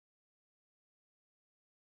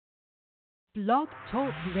Blog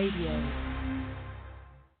Talk Radio.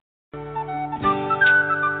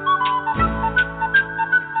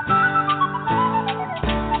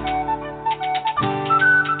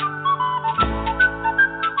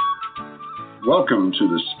 Welcome to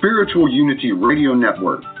the Spiritual Unity Radio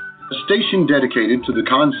Network, a station dedicated to the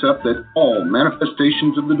concept that all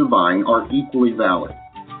manifestations of the divine are equally valid.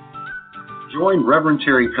 Join Reverend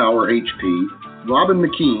Terry Power HP, Robin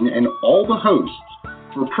McKean, and all the hosts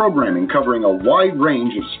for programming covering a wide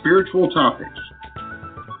range of spiritual topics,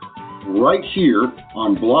 right here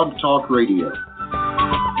on Blog Talk Radio.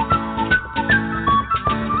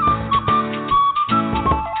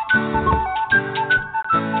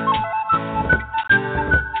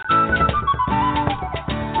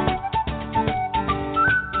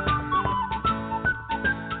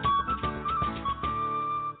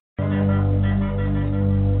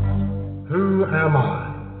 Who am I?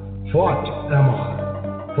 What am I?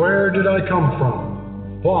 Where did I come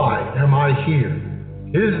from? Why am I here?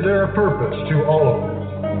 Is there a purpose to all of this?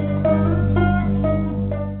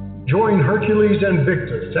 Join Hercules and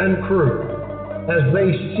Victus and crew as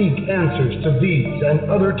they seek answers to these and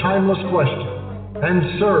other timeless questions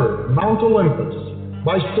and serve Mount Olympus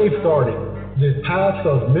by safeguarding the path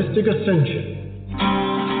of mystic ascension.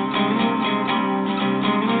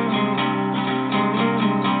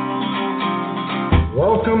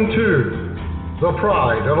 Welcome to the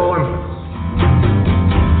Pride of Olympus.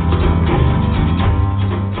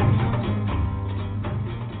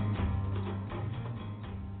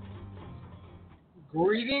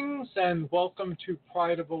 Greetings and welcome to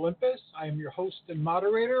Pride of Olympus. I am your host and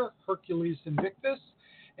moderator, Hercules Invictus,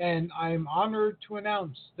 and I am honored to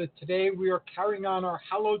announce that today we are carrying on our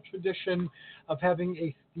hallowed tradition of having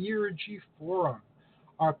a theurgy forum.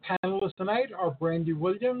 Our panelists tonight are Brandy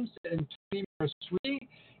Williams and Tony Marasui,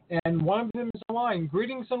 and one of them is online.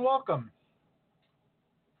 Greetings and welcome.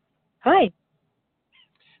 Hi.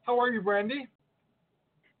 How are you, Brandy?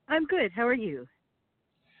 I'm good. How are you?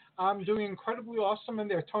 I'm doing incredibly awesome,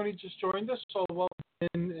 and there, Tony just joined us, so welcome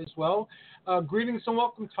in as well. Greetings and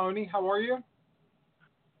welcome, Tony. How are you?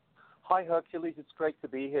 Hi, Hercules. It's great to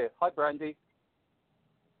be here. Hi, Brandy.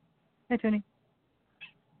 Hi, Tony.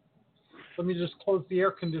 Let me just close the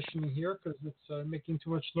air conditioning here because it's making too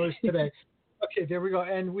much noise today. Okay, there we go.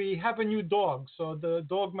 And we have a new dog, so the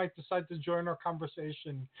dog might decide to join our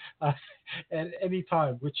conversation at any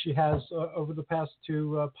time, which she has over the past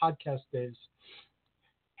two podcast days.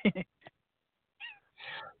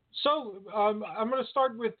 So I'm going to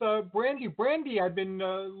start with Brandy. Brandy, I've been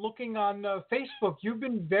looking on Facebook. You've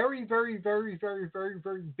been very, very, very, very, very,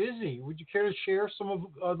 very busy. Would you care to share some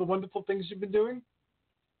of the wonderful things you've been doing?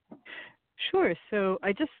 Sure. So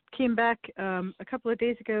I just came back a couple of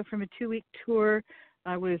days ago from a 2-week tour.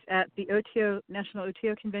 I was at the National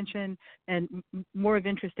OTO Convention, and more of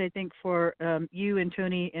interest, I think, for you and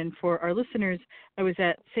Tony and for our listeners, I was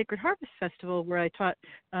at Sacred Harvest Festival where I taught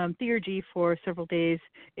theurgy for several days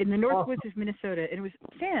in the North Woods of Minnesota, and it was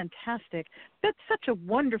fantastic. That's such a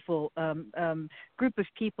wonderful group of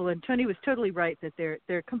people, and Tony was totally right that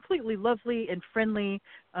they're completely lovely and friendly.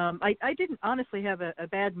 I didn't honestly have a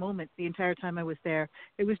bad moment the entire time I was there.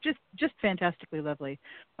 It was just fantastically lovely.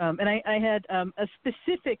 And I had a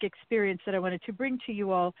specific experience that I wanted to bring to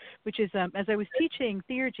you all, which is as I was teaching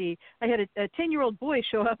theurgy, I had a 10-year-old boy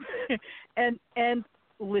show up and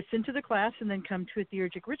listen to the class and then come to a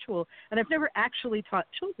theurgic ritual. And I've never actually taught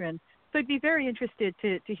children. So I'd be very interested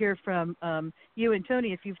to hear from you and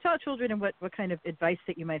Tony if you've taught children and what kind of advice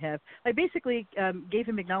that you might have. I basically gave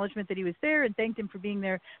him acknowledgement that he was there and thanked him for being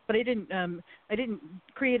there, but I didn't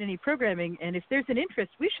create any programming. And if there's an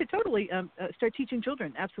interest, we should totally start teaching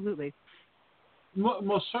children. Absolutely.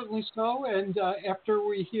 Most certainly so. And after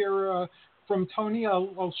we hear from Tony,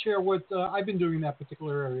 I'll share what I've been doing in that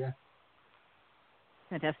particular area.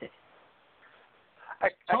 Fantastic.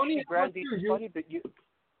 Tony, actually, Brandy, it's funny that you.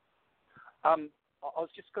 I was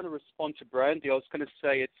just going to respond to Brandy. I was going to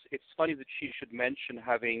say it's funny that she should mention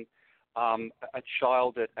having a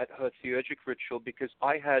child at her theurgic ritual, because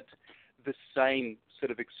I had the same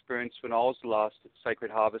sort of experience when I was last at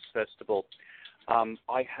Sacred Harvest Festival.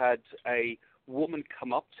 I had a woman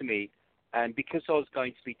come up to me, and because I was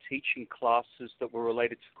going to be teaching classes that were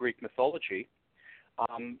related to Greek mythology,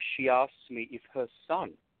 she asked me if her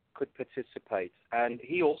son could participate. And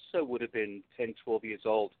he also would have been 10, 12 years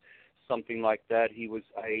old, something like that. He was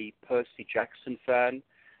a Percy Jackson fan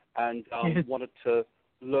and wanted to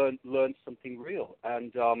learn something real.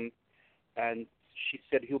 And she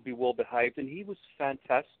said he'll be well behaved, and he was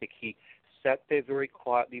fantastic. He sat there very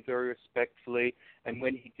quietly, very respectfully, and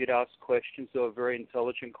when he did ask questions, they were very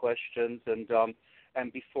intelligent questions, and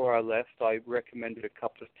And before I left, I recommended a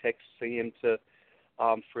couple of texts for him to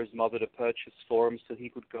for his mother to purchase for him so he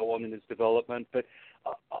could go on in his development. But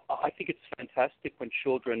I think it's fantastic when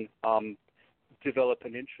children develop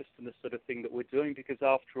an interest in the sort of thing that we're doing, because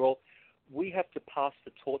after all, we have to pass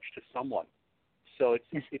the torch to someone. So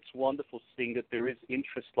it's wonderful seeing that there is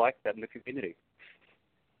interest like that in the community.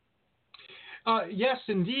 Yes,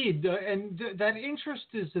 indeed, and that interest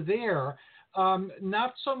is there.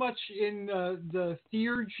 Not so much in the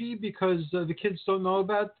theurgy, because the kids don't know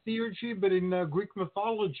about theurgy, but in Greek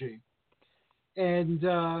mythology. And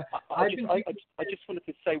I just wanted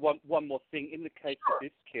to say one more thing. In the case of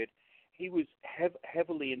this kid, he was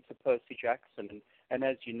heavily into Percy Jackson, and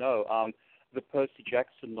as you know, the Percy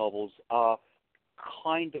Jackson novels are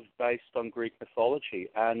kind of based on Greek mythology,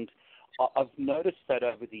 and I've noticed that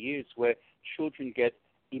over the years where children get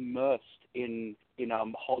immersed in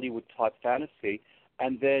Hollywood type fantasy,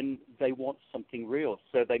 and then they want something real.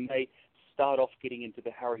 So they may start off getting into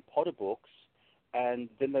the Harry Potter books, and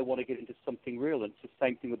then they want to get into something real. And it's the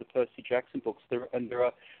same thing with the Percy Jackson books. There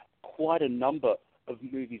are quite a number of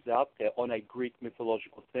movies out there on a Greek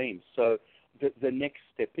mythological theme. So the next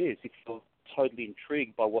step is, if you're totally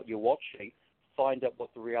intrigued by what you're watching, find out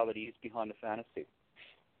what the reality is behind the fantasy.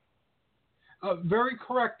 Very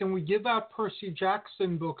correct, and we give out Percy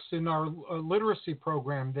Jackson books in our literacy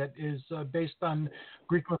program that is based on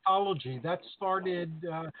Greek mythology. That started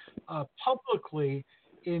publicly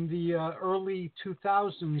in the early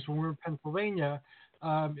 2000s when we were in Pennsylvania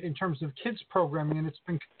in terms of kids programming, and it's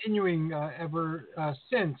been continuing ever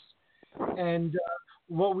since. And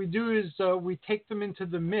what we do is we take them into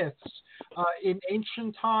the myths in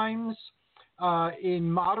ancient times,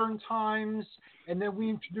 in modern times, and then we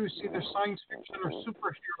introduce either science fiction or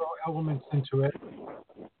superhero elements into it.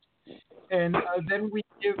 And then we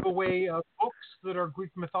give away books that are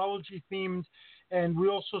Greek mythology themed, and we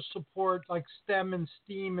also support like STEM and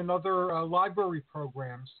STEAM and other library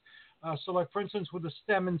programs. So like, for instance, with the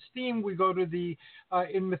STEM and STEAM, we go to the,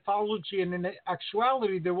 in mythology and in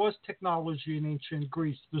actuality, there was technology in ancient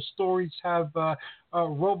Greece. The stories have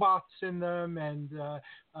robots in them and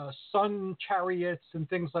sun chariots and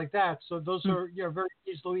things like that. So those are very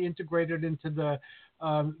easily integrated into the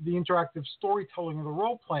interactive storytelling of the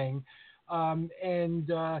role-playing. And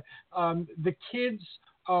the kids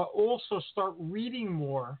also start reading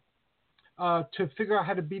more to figure out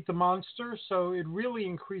how to beat the monster. So it really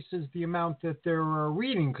increases the amount that they're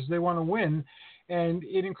reading because they want to win. And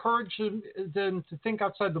it encourages them to think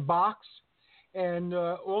outside the box. And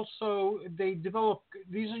also they develop,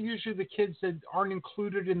 these are usually the kids that aren't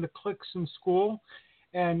included in the cliques in school.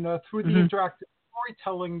 And through the interactive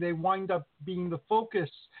storytelling, they wind up being the focus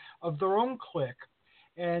of their own clique.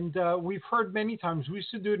 And we've heard many times, we used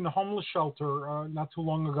to do it in a homeless shelter not too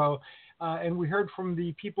long ago, and we heard from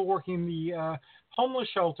the people working in the homeless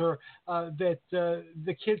shelter that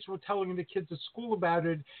the kids were telling the kids at school about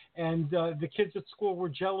it, and the kids at school were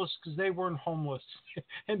jealous because they weren't homeless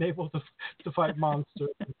and able to fight monsters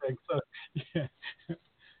and things. So, yeah.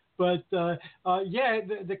 But,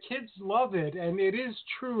 the kids love it, and it is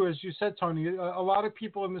true, as you said, Tony, a lot of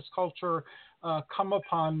people in this culture come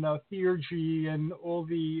upon theurgy and all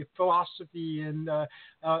the philosophy and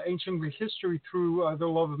ancient Greek history through their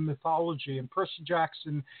love of mythology. And Percy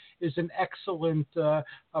Jackson is an excellent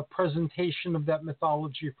presentation of that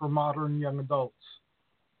mythology for modern young adults.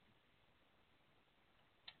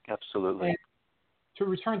 Absolutely. And to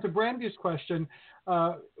return to Brandy's question,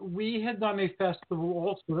 we had done a festival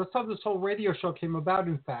also. That's how this whole radio show came about,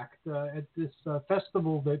 in fact, at this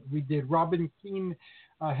festival that we did. Robin Keane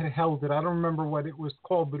had held it. I don't remember what it was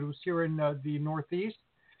called, but it was here in the Northeast.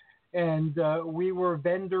 And we were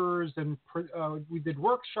vendors, and we did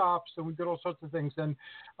workshops, and we did all sorts of things. And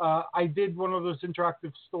I did one of those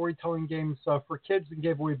interactive storytelling games for kids and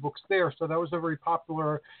gave away books there. So that was a very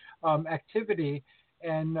popular activity.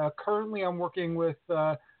 And currently I'm working with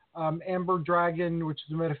Amber Dragon, which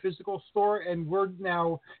is a metaphysical store, and we're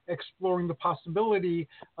now exploring the possibility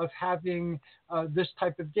of having this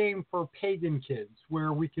type of game for pagan kids,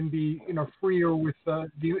 where we can be, freer with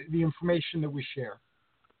the information that we share.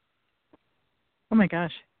 Oh my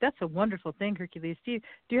gosh, that's a wonderful thing, Hercules. Do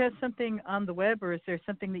you have something on the web, or is there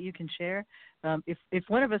something that you can share? If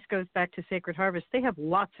one of us goes back to Sacred Harvest, they have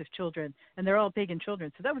lots of children, and they're all pagan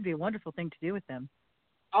children, so that would be a wonderful thing to do with them.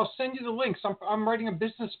 I'll send you the links. I'm writing a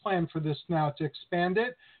business plan for this now to expand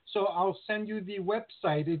it. So I'll send you the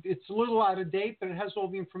website. It's a little out of date, but it has all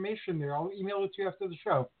the information there. I'll email it to you after the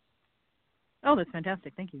show. Oh, that's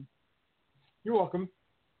fantastic. Thank you. You're welcome.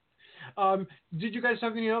 Did you guys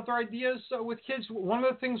have any other ideas with kids? One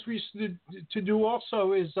of the things we used to do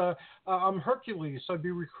also is I'm Hercules, so I'd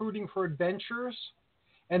be recruiting for adventures.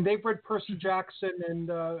 And they've read Percy Jackson and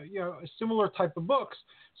a similar type of books.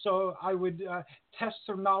 So I would test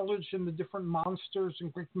their knowledge in the different monsters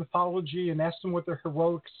in Greek mythology and ask them what their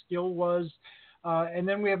heroic skill was. And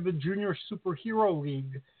then we have the Junior Superhero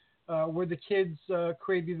League, where the kids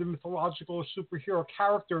create either mythological or superhero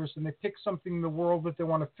characters, and they pick something in the world that they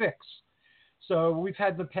want to fix. So we've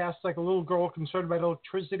had in the past like a little girl concerned about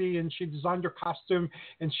electricity, and she designed her costume,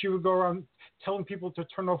 and she would go around telling people to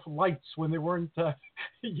turn off lights when they weren't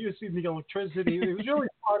using the electricity. It was really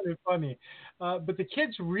fun and funny. But the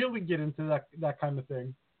kids really get into that kind of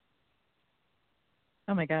thing.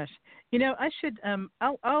 Oh my gosh! I should.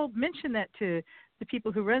 I'll mention that to the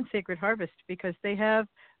people who run Sacred Harvest, because they have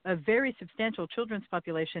a very substantial children's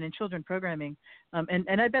population in children programming,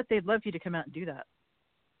 and I bet they'd love you to come out and do that.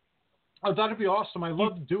 Oh, that'd be awesome. I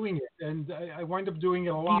love doing it, and I wind up doing it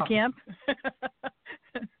a lot. Do you camp?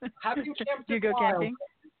 Having camped do you go camping?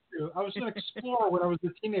 I was an explorer when I was a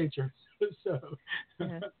teenager. So.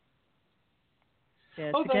 Yeah,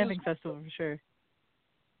 it's a camping festival for sure.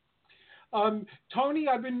 Tony,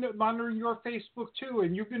 I've been monitoring your Facebook too,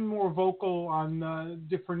 and you've been more vocal on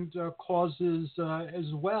different causes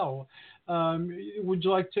as well. Would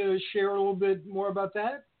you like to share a little bit more about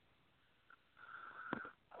that?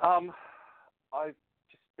 I've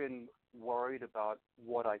just been worried about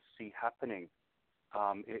what I see happening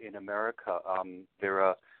in America. There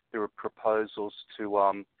are proposals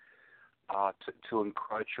to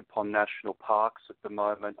encroach upon national parks at the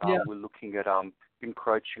moment. We're looking at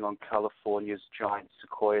encroaching on California's giant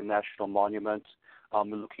Sequoia National Monument.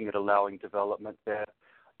 We're looking at allowing development there.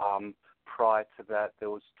 Prior to that, there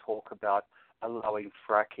was talk about allowing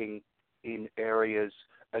fracking in areas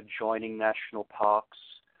adjoining national parks.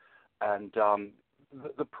 And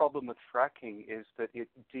the problem with fracking is that it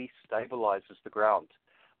destabilizes the ground.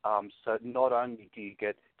 So not only do you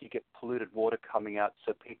get polluted water coming out,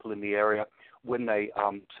 so people in the area, when they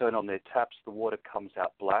turn on their taps, the water comes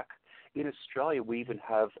out black. In Australia, we even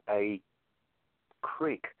have a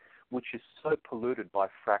creek which is so polluted by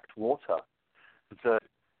fracked water that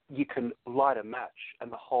you can light a match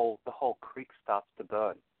and the whole creek starts to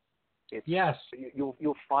burn. Yes,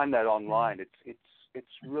 you'll find that online. It's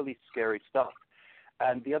really scary stuff.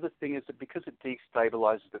 And the other thing is that because it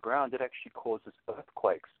destabilizes the ground, it actually causes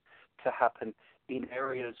earthquakes to happen in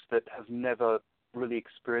areas that have never really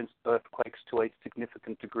experienced earthquakes to a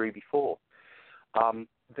significant degree before.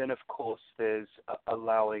 Then, of course, there's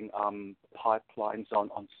allowing pipelines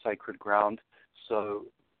on sacred ground. So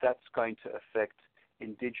that's going to affect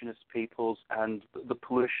indigenous peoples, and the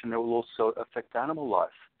pollution will also affect animal life.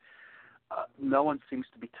 No one seems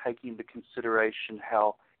to be taking into consideration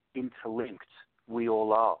how interlinked we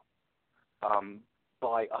all are.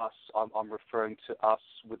 By us, I'm referring to us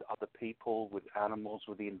with other people, with animals,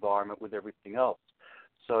 with the environment, with everything else.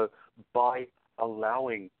 So by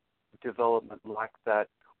allowing development like that,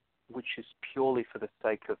 which is purely for the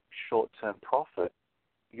sake of short-term profit,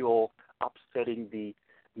 you're upsetting the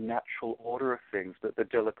natural order of things, the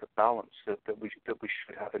delicate balance that we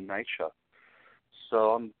should have in nature.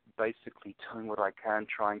 So I'm basically doing what I can,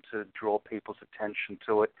 trying to draw people's attention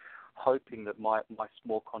to it, hoping that my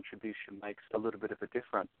small contribution makes a little bit of a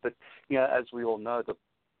difference. But, as we all know, the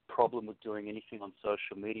problem with doing anything on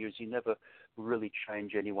social media is you never really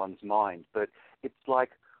change anyone's mind. But it's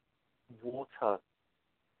like water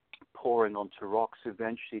pouring onto rocks.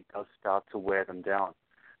 Eventually it does start to wear them down.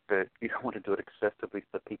 But you don't want to do it excessively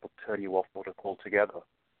so people turn you off water altogether.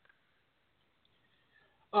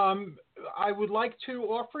 I would like to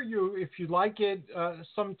offer you, if you'd like it,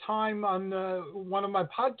 some time on one of my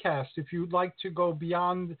podcasts. If you'd like to go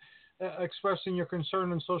beyond expressing your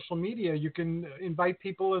concern on social media, you can invite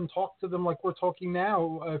people and talk to them like we're talking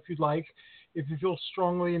now, if you'd like, if you feel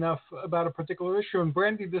strongly enough about a particular issue. And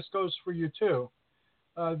Brandy, this goes for you too.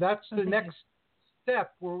 That's the next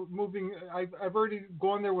step. We're moving. I've already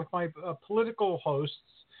gone there with my political hosts.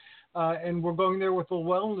 And we're going there with the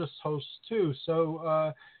wellness hosts too.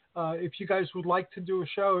 So if you guys would like to do a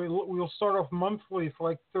show, we'll start off monthly for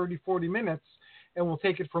like 30, 40 minutes, and we'll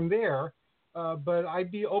take it from there. But I'd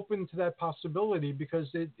be open to that possibility because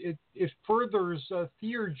it furthers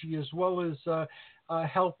theurgy as well as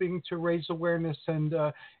helping to raise awareness and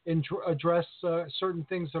address certain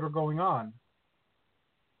things that are going on.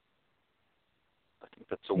 I think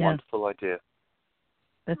that's a wonderful idea.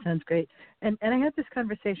 That sounds great. And I had this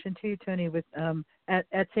conversation too, Tony, with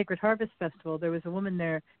at Sacred Harvest Festival. There was a woman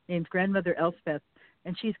there named Grandmother Elspeth,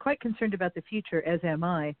 and she's quite concerned about the future, as am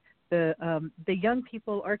I. the young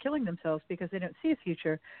people are killing themselves because they don't see a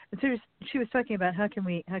future. And so she was talking about how can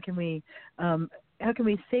we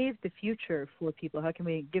save the future for people? How can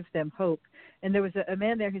we give them hope? And there was a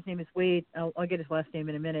man there, his name is Wade. I'll get his last name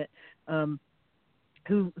in a minute.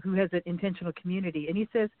 Who has an intentional community, and he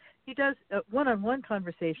says he does one-on-one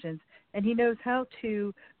conversations, and he knows how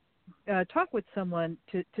to talk with someone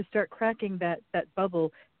to start cracking that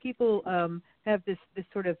bubble. People have this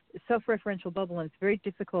sort of self-referential bubble, and it's very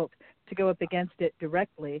difficult to go up against it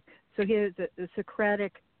directly. So he has a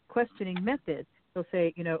Socratic questioning method. He'll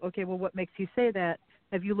say, okay, well, what makes you say that?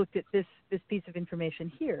 Have you looked at this piece of information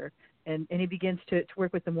here? And he begins to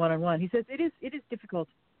work with them one-on-one. He says it is difficult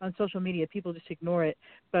on social media. People just ignore it.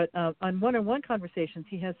 But on one-on-one conversations,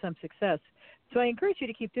 he has some success. So I encourage you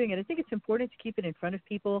to keep doing it. I think it's important to keep it in front of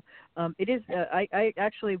people. It is. I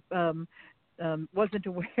actually wasn't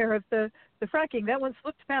aware of the fracking. That one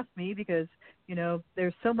slipped past me because,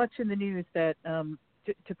 there's so much in the news that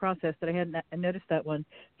to process that I hadn't noticed that one.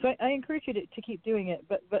 So I encourage you to keep doing it,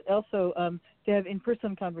 but also to have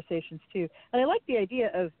in-person conversations too. And I like the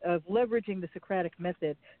idea of leveraging the Socratic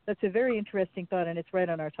method. That's a very interesting thought, and it's right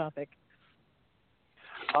on our topic.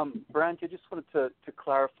 Brandy, I just wanted to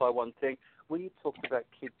clarify one thing. When you talked about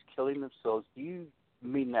kids killing themselves, do you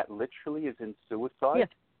mean that literally as in suicide? Yes.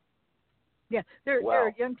 Yeah, there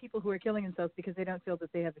are young people who are killing themselves because they don't feel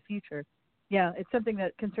that they have a future. Yeah, it's something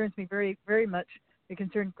that concerns me very, very much. It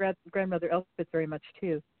concerned grandmother Elspeth very much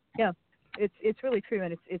too. Yeah, it's really true,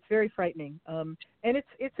 and it's very frightening. And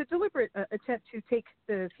it's a deliberate attempt to take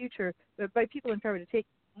the future by people in power to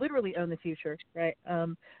literally own the future, right?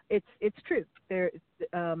 It's true. Our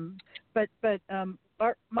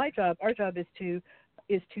job is to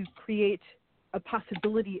create a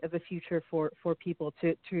possibility of a future for people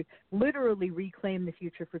to literally reclaim the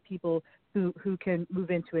future for people who can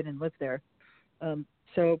move into it and live there.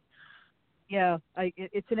 Yeah,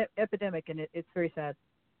 it's an epidemic, and it's very sad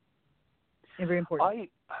and very important.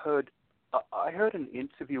 I heard an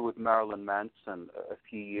interview with Marilyn Manson a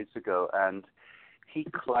few years ago, and he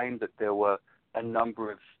claimed that there were a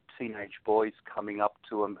number of teenage boys coming up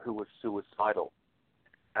to him who were suicidal.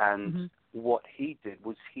 And what he did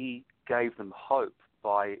was he gave them hope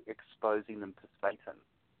by exposing them to Satan.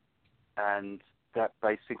 And that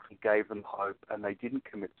basically gave them hope, and they didn't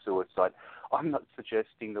commit suicide. I'm not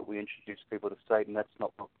suggesting that we introduce people to Satan. That's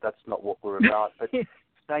not what we're about. But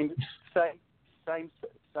same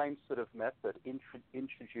sort of method.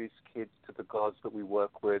 Introduce kids to the gods that we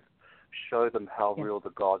work with, show them how real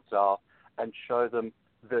the gods are, and show them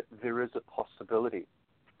that there is a possibility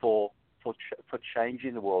for change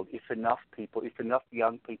in the world if enough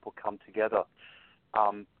young people come together.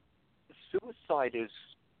 Suicide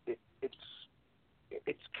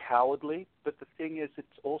it's cowardly, but the thing is,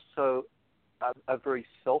 it's also a very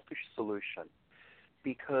selfish solution,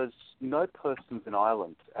 because no person's an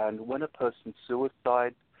island, and when a person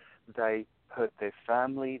suicides, they hurt their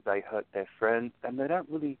family, they hurt their friends, and they don't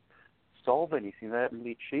really solve anything, they don't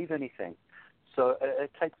really achieve anything. So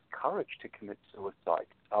it takes courage to commit suicide.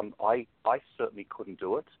 I certainly couldn't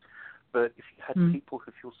do it, but if you had people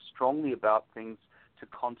who feel strongly about things to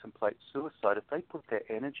contemplate suicide, if they put their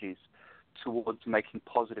energies towards making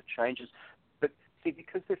positive changes, but see,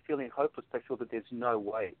 because they're feeling hopeless, they feel that there's no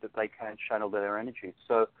way that they can channel their energy.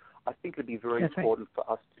 So I think it'd be very important for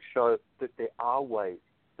us to show that there are ways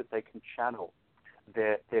that they can channel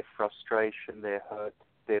their frustration, their hurt,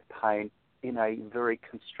 their pain in a very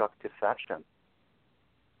constructive fashion.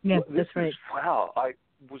 Yeah, that's right. Wow, I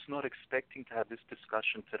was not expecting to have this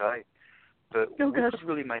discussion today, but we could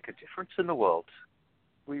really make a difference in the world.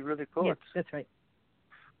 We really could. Yes, that's right.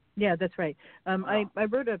 Yeah, that's right. I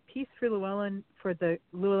wrote a piece for Llewellyn for the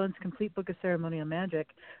Llewellyn's Complete Book of Ceremonial Magic.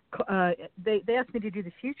 They asked me to do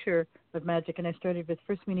the future of magic, and I started with,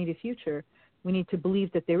 first we need a future. We need to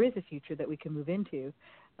believe that there is a future that we can move into.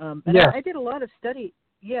 I did a lot of study.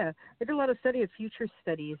 Yeah, I did a lot of study of future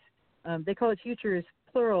studies. They call it futures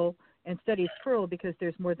plural and studies plural because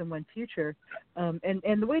there's more than one future.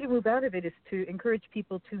 And the way to move out of it is to encourage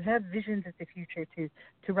people to have visions of the future,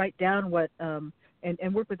 to write down what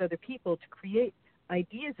and work with other people to create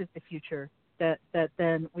ideas of the future that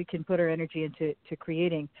then we can put our energy into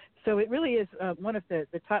creating. So it really is one of the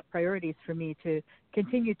top priorities for me to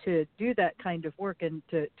continue to do that kind of work and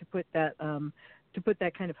to put that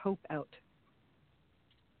kind of hope out.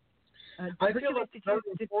 I feel that's very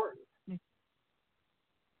important.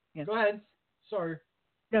 Yeah. Go ahead. Sorry.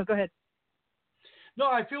 No, go ahead. No,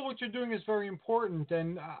 I feel what you're doing is very important,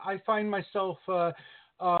 and I find myself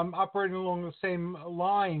operating along the same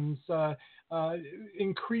lines.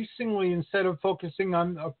 Increasingly, instead of focusing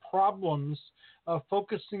on problems,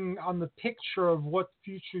 focusing on the picture of what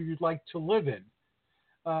future you'd like to live in.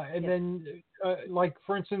 And then, like,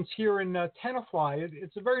 for instance, here in Tenafly,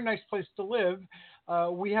 it's a very nice place to live.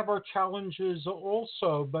 We have our challenges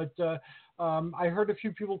also, but I heard a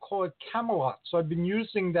few people call it Camelot. So I've been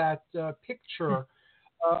using that picture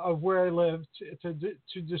of where I live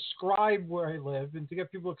to describe where I live and to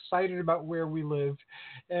get people excited about where we live.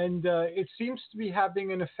 And it seems to be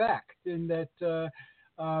having an effect in that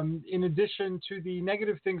in addition to the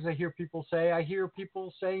negative things I hear people say, I hear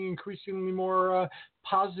people saying increasingly more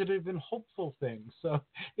positive and hopeful things. So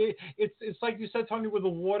it's like you said, Tony, with the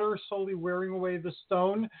water slowly wearing away the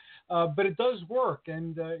stone, but it does work.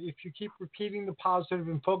 And if you keep repeating the positive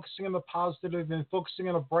and focusing on the positive and focusing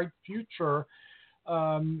on a bright future,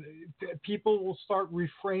 people will start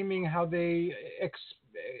reframing how they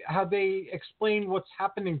explain what's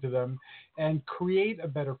happening to them and create a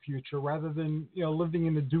better future rather than living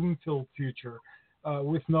in a doom-filled future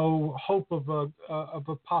with no hope of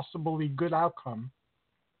a possibly good outcome.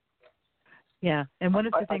 Yeah, and one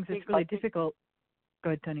of the things that's really difficult.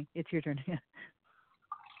 Go ahead, Tony. It's your turn. Yeah.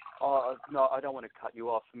 Oh no, I don't want to cut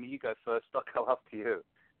you off. I mean, you go first. I'll go after you.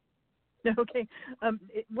 Okay.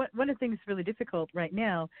 One of the things that's really difficult right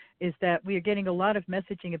now is that we are getting a lot of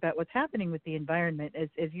messaging about what's happening with the environment,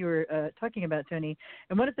 as you were talking about, Tony.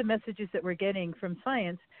 And one of the messages that we're getting from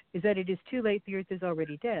science is that it is too late, the Earth is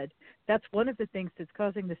already dead. That's one of the things that's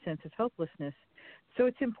causing the sense of hopelessness. So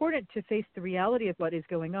it's important to face the reality of what is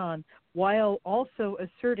going on while also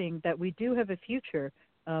asserting that we do have a future.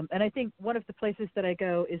 And I think one of the places that I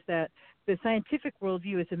go is that the scientific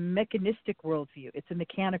worldview is a mechanistic worldview. It's a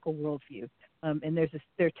mechanical worldview. And there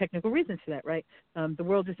are technical reasons for that, right? The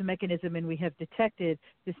world is a mechanism, and we have detected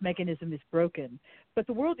this mechanism is broken. But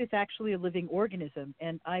the world is actually a living organism.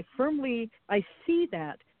 And I see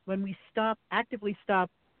that when we actively stop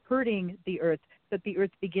hurting the Earth, that the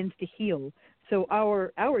Earth begins to heal. So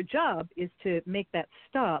our job is to make that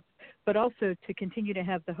stop, but also to continue to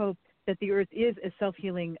have the hope that the Earth is a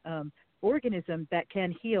self-healing organism that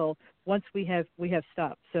can heal once we have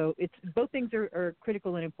stopped. So it's both things are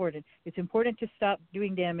critical and important. It's important to stop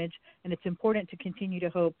doing damage, and it's important to continue to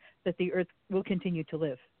hope that the Earth will continue to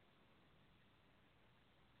live.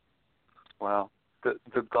 Well,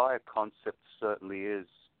 the Gaia concept certainly is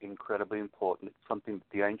incredibly important. It's something that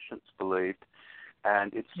the ancients believed,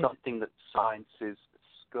 and it's something that science is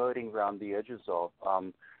skirting around the edges of.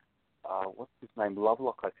 What's his name?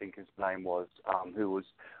 Lovelock, I think his name was, who was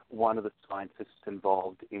one of the scientists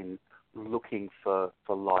involved in looking for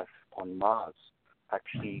life on Mars,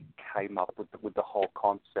 actually came up with the whole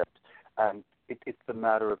concept. And it's a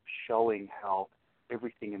matter of showing how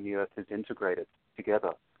everything in the Earth is integrated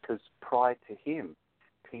together. Because prior to him,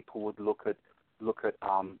 people would look at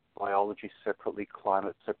biology separately,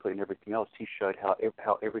 climate separately, and everything else. He showed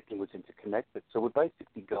how everything was interconnected. So we're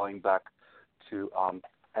basically going back to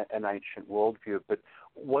an ancient worldview. But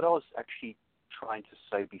what I was actually trying to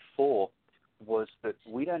say before was that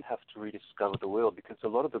we don't have to rediscover the wheel, because a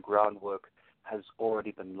lot of the groundwork has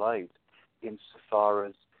already been laid insofar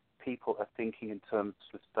as people are thinking in terms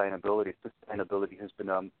of sustainability. Sustainability has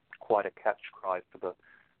been quite a catch cry for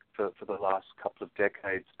the last couple of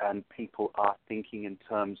decades, and people are thinking in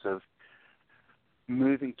terms of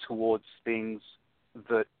moving towards things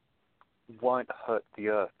that won't hurt the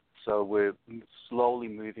Earth. So we're slowly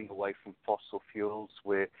moving away from fossil fuels.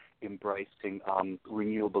 We're embracing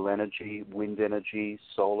renewable energy, wind energy,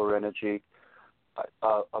 solar energy.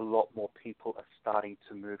 A lot more people are starting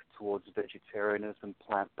to move towards vegetarianism,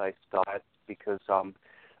 plant-based diets, because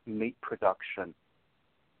meat production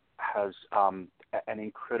has an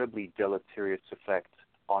incredibly deleterious effect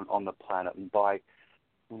on the planet. And by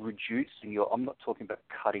reducing I'm not talking about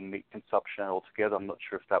cutting meat consumption altogether, I'm not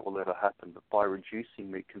sure if that will ever happen, but by reducing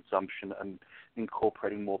meat consumption and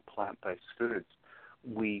incorporating more plant-based foods,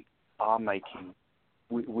 we are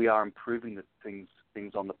improving the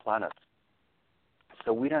things on the planet.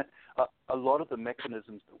 So we don't, a lot of the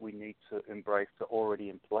mechanisms that we need to embrace are already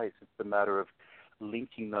in place. It's a matter of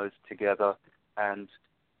linking those together and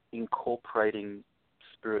incorporating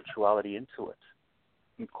spirituality into it,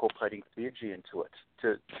 incorporating theurgy into it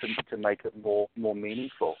to make it more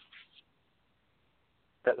meaningful.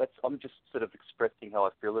 I'm just sort of expressing how I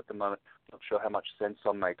feel at the moment. I'm not sure how much sense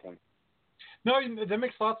I'm making. No, that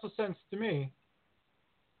makes lots of sense to me.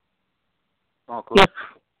 Oh, good. Yep.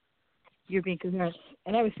 You're being correct.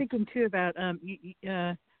 And I was thinking too about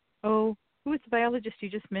who was the biologist you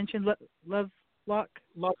just mentioned? Lovelock.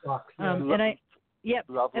 Lovelock. And Yep.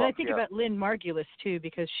 Love, And I think yeah. about Lynn Margulis too,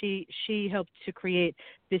 because she helped to create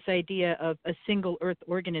this idea of a single Earth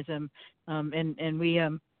organism, and we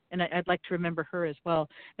and I'd like to remember her as well.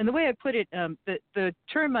 And the way I put it, the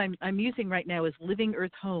term I'm using right now is living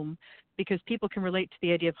Earth home, because people can relate to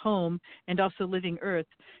the idea of home and also living Earth.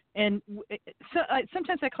 And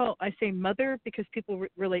sometimes I say mother because people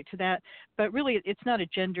relate to that, but really it's not a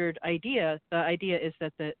gendered idea. The idea is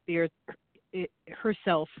that the Earth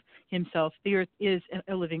herself, himself, the Earth is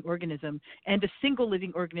a living organism, and a single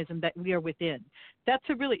living organism that we are within.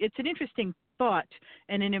 It's an interesting thought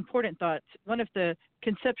and an important thought. One of the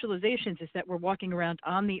conceptualizations is that we're walking around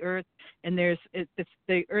on the Earth, and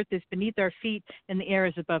the Earth is beneath our feet and the air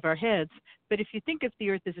is above our heads. But if you think of the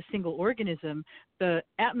Earth as a single organism, the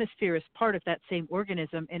atmosphere is part of that same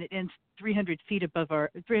organism, and it ends 300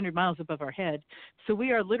 miles above our head. So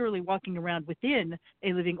we are literally walking around within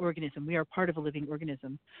a living organism. We are part of a living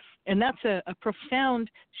organism. And that's a profound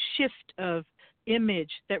shift of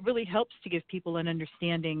image that really helps to give people an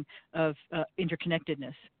understanding of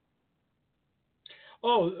interconnectedness.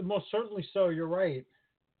 Oh, most certainly so. You're right.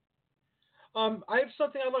 I have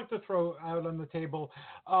something I'd like to throw out on the table.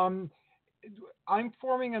 I'm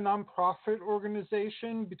forming a nonprofit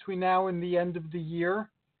organization between now and the end of the year.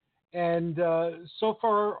 And so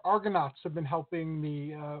far, Argonauts have been helping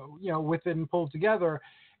me, with it and pull together.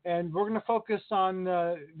 And we're going to focus on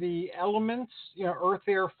the elements, earth,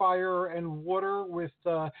 air, fire, and water, with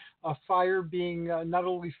fire being not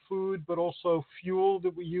only food, but also fuel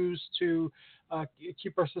that we use to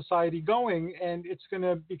keep our society going. And it's going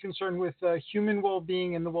to be concerned with human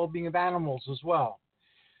well-being and the well-being of animals as well.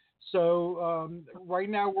 So right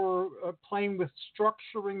now we're playing with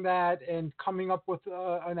structuring that and coming up with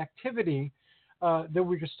an activity that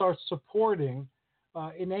we can start supporting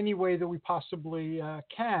in any way that we possibly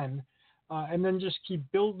can, and then just keep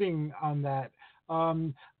building on that.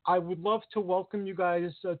 I would love to welcome you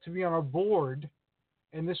guys to be on our board,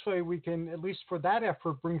 and this way we can, at least for that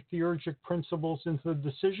effort, bring theurgic principles into the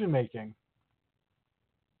decision making.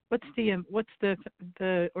 What's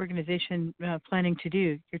the organization planning to do?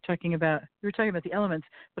 You were talking about the elements,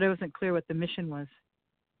 but I wasn't clear what the mission was.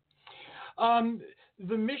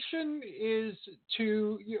 The mission is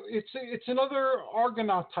it's another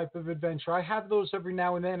Argonaut type of adventure. I have those every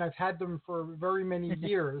now and then. I've had them for very many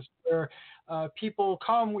years, where people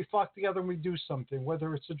come, we flock together, and we do something,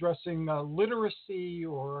 whether it's addressing literacy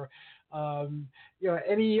or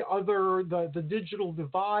any other, the digital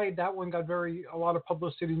divide. That one got a lot of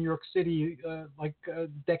publicity in New York City like a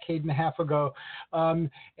decade and a half ago.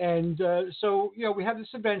 So we have this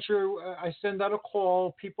adventure. I send out a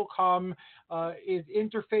call. People come.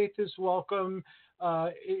 Interfaith is welcome.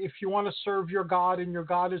 If you want to serve your God and your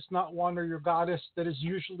God is not one, or your goddess that is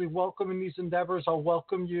usually welcome in these endeavors, I'll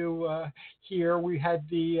welcome you here. We had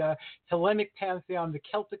the Hellenic pantheon, the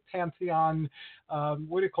Celtic pantheon,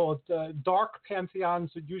 dark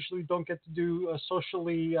pantheons that usually don't get to do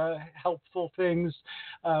socially helpful things.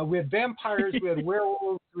 We had vampires, we had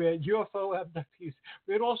werewolves, we had UFO abductees.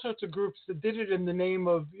 We had all sorts of groups that did it in the name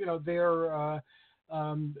of their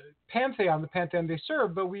pantheon, the pantheon they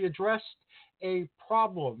serve, but we addressed a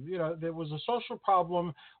problem. There was a social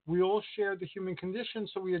problem. We all shared the human condition,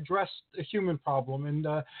 so we addressed a human problem. And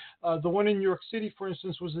the one in New York City, for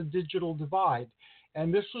instance, was a digital divide.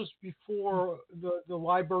 And this was before the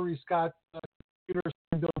libraries got computers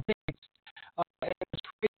and Bill Gates. And it was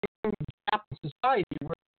creating a gap in society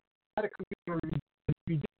where had a computer,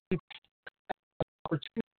 we did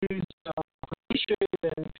opportunities for information,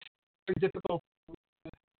 and very difficult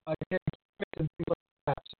to get and things like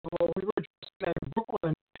that. So we were addressing that in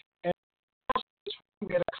Brooklyn, and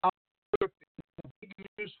we had a comic in Big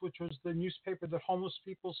News, which was the newspaper that homeless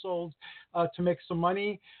people sold to make some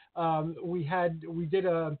money. We did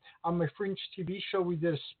on my Fringe TV show, we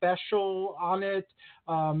did a special on it.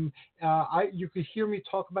 You could hear me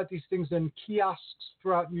talk about these things in kiosks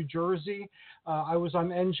throughout New Jersey. I was on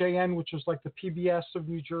NJN, which was like the PBS of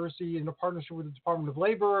New Jersey, in a partnership with the Department of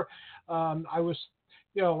Labor. I was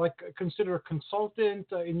considered a consultant.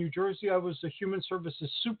 In New Jersey, I was a human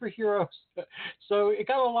services superhero. So it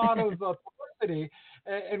got a lot of publicity.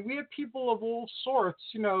 And we had people of all sorts,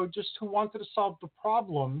 just who wanted to solve the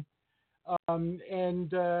problem.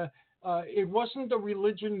 It wasn't a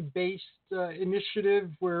religion-based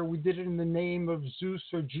initiative where we did it in the name of Zeus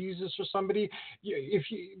or Jesus or somebody.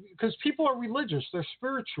 Because people are religious, they're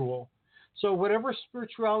spiritual. So whatever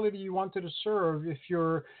spirituality you wanted to serve, if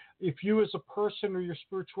you as a person or your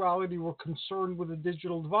spirituality were concerned with a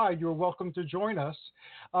digital divide, you're welcome to join us.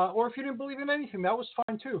 Or if you didn't believe in anything, that was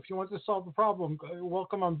fine too. If you wanted to solve the problem,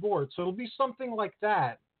 welcome on board. So it'll be something like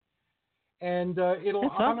that. and it'll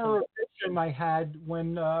That's honor awesome. a vision I had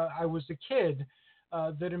when I was a kid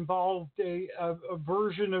that involved a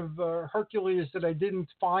version of Hercules that I didn't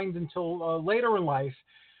find until later in life,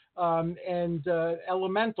 and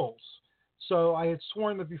elementals. So I had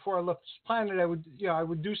sworn that before I left this planet, I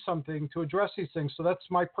would do something to address these things. So that's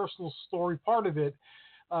my personal story part of it.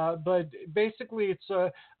 But basically, it's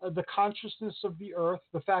the consciousness of the earth,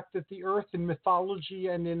 the fact that the earth in mythology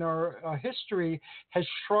and in our history has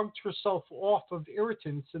shrugged herself off of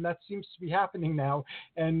irritants, and that seems to be happening now.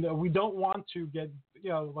 And we don't want to get,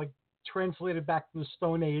 like translated back to the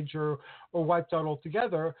Stone Age or wiped out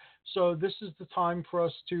altogether. So this is the time for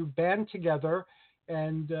us to band together,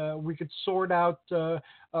 and we could sort out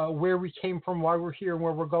where we came from, why we're here, and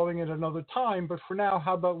where we're going at another time. But for now,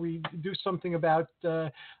 how about we do something about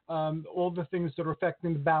all the things that are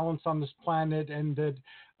affecting the balance on this planet and that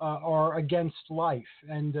are against life.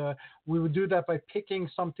 And we would do that by picking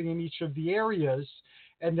something in each of the areas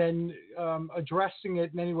and then addressing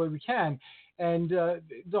it in any way we can. And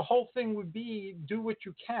the whole thing would be do what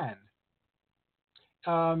you can.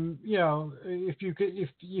 If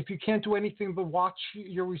you can't do anything but watch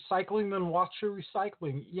your recycling, then watch your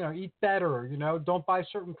recycling. Eat better. Don't buy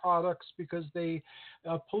certain products because they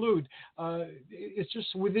pollute. It's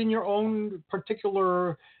just within your own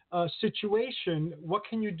particular situation. What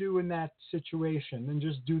can you do in that situation, and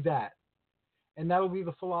just do that. And that will be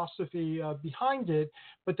the philosophy behind it.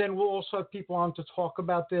 But then we'll also have people on to talk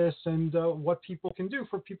about this and what people can do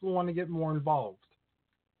for people who want to get more involved.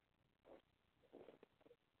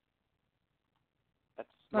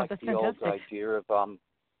 Like that's the old fantastic. idea of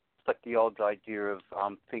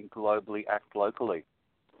think globally, act locally.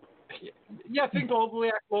 Yeah, think globally,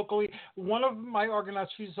 act locally. One of my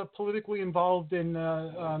Argonauts, she's politically involved in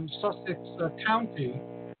Sussex County,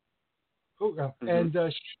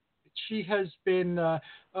 and she has been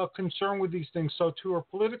concerned with these things. So to her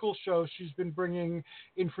political show, she's been bringing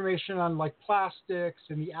information on like plastics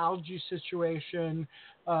and the algae situation,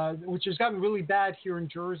 which has gotten really bad here in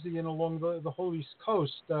Jersey and along the whole East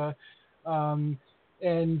Coast.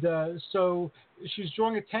 So she's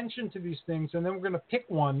drawing attention to these things, and then we're going to pick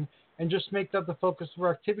one and just make that the focus of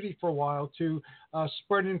our activity for a while to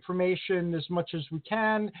spread information as much as we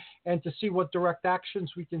can and to see what direct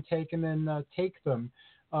actions we can take and then take them.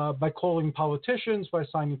 By calling politicians, by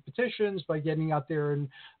signing petitions, by getting out there and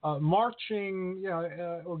marching,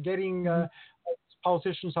 or getting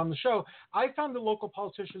politicians on the show. I found the local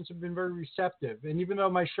politicians have been very receptive. And even though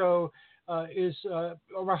my show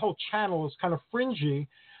or my whole channel is kind of fringy,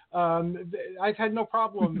 I've had no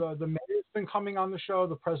problem. The mayor's been coming on the show,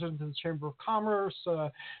 the president of the Chamber of Commerce,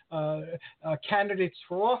 candidates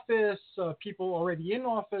for office, people already in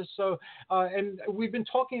office. So, and we've been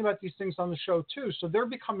talking about these things on the show too. So they're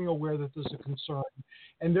becoming aware that there's a concern,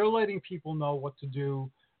 and they're letting people know what to do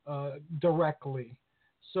directly.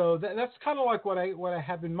 So that's kind of like what I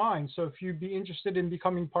have in mind. So if you'd be interested in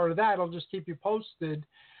becoming part of that, I'll just keep you posted.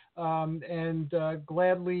 And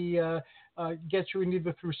gladly get you in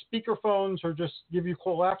either through speakerphones or just give you a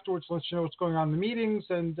call afterwards, let you know what's going on in the meetings,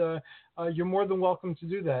 and you're more than welcome to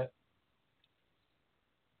do that.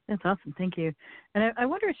 That's awesome. Thank you. And I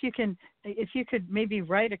wonder if you could maybe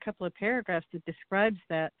write a couple of paragraphs that describes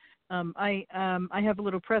that. I have a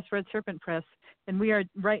little press, Red Serpent Press, and we are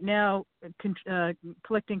right now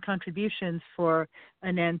collecting contributions for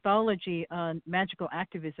an anthology on magical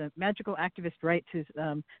activism. Magical Activist Rights is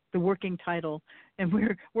the working title, and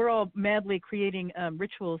we're all madly creating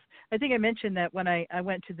rituals. I think I mentioned that when I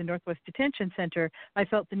went to the Northwest Detention Center, I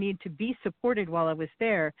felt the need to be supported while I was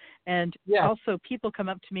there, and also people come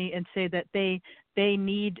up to me and say that they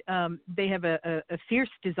need they have a fierce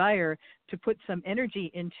desire to put some energy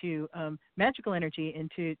into magical energy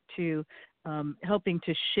into helping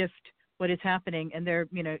to shift what is happening. And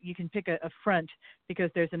you can pick a front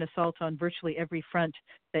because there's an assault on virtually every front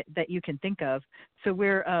that you can think of. So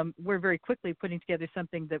we're very quickly putting together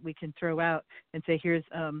something that we can throw out and say, here's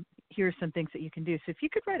some things that you can do. So if you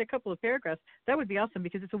could write a couple of paragraphs, that would be awesome,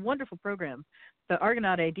 because it's a wonderful program. The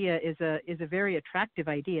Argonaut idea is a very attractive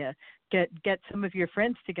idea. Get some of your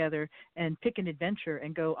friends together and pick an adventure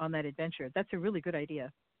and go on that adventure. That's a really good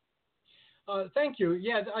idea. Thank you.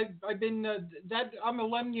 Yeah, I've been I'm a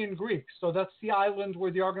Lemnian Greek, so that's the island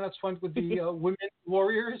where the Argonauts went with the women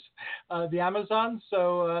warriors, the Amazons.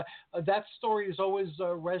 So that story has always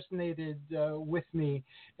resonated with me,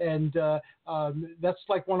 and that's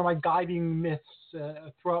like one of my guiding myths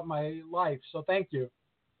throughout my life. So thank you.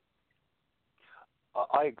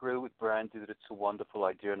 I agree with Brandy that it's a wonderful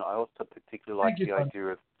idea, and I also particularly like the idea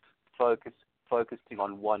of focusing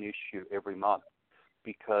on one issue every month.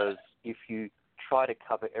 Because if you try to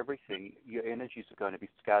cover everything, your energies are going to be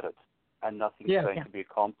scattered and nothing's going to be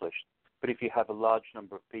accomplished. But if you have a large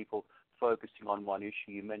number of people focusing on one issue,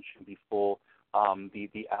 you mentioned before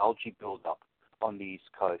the algae buildup on the East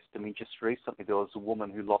Coast. I mean, just recently there was a woman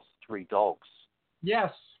who lost 3 dogs.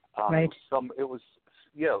 Yes. Right. It was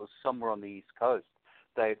somewhere on the East Coast.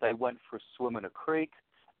 They went for a swim in a creek,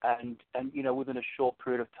 and within a short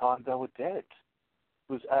period of time they were dead.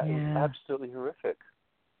 It was absolutely horrific.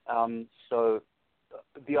 So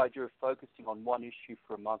the idea of focusing on one issue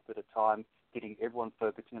for a month at a time, getting everyone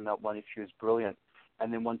focusing on that one issue is brilliant.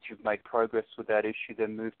 And then once you've made progress with that issue,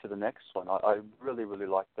 then move to the next one. I really, really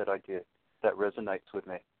like that idea. That resonates with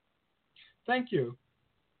me. Thank you.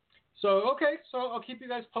 So I'll keep you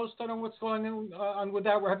guys posted on what's going on with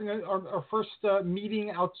that. We're having our first meeting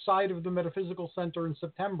outside of the Metaphysical Center in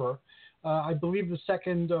September, I believe the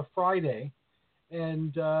second Friday.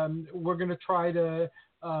 And we're going to try to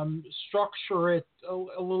structure it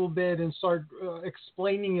a little bit and start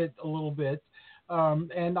explaining it a little bit.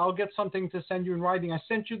 And I'll get something to send you in writing. I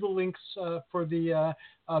sent you the links for the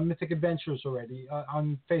Mythic Adventures already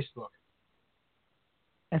on Facebook.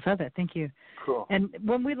 I saw that. Thank you. Cool. And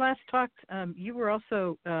when we last talked, you were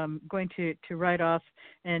also going to write off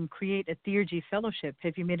and create a Theurgy Fellowship.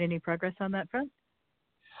 Have you made any progress on that front?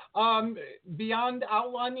 Beyond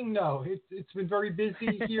outlining, no. It's been very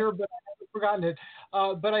busy here, but I haven't forgotten it.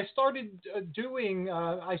 But I started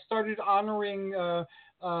honoring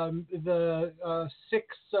the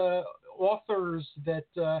 6 authors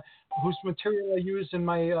that whose material I use in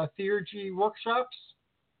my Theurgy workshops.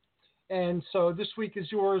 And so this week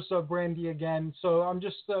is yours, Brandy, again. So I'm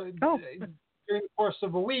just during the course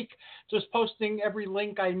of a week, just posting every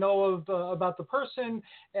link I know of about the person,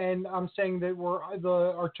 and I'm saying that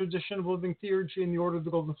our tradition of living Theurgy in the Order of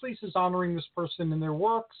the Golden Fleece is honoring this person and their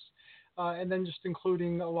works, and then just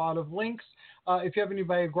including a lot of links. If you have any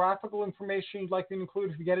biographical information you'd like me to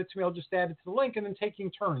include, if you get it to me, I'll just add it to the link, and then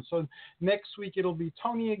taking turns. So next week it'll be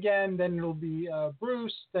Tony again, then it'll be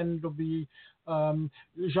Bruce, then it'll be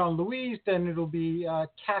Jean-Louis, then it'll be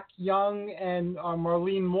Kak Young and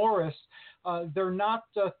Marlene Morris. They're not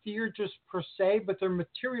theurgists per se, but their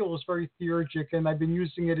material is very theurgic, and I've been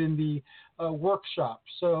using it in the workshop.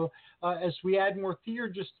 So as we add more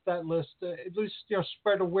theurgists to that list, at least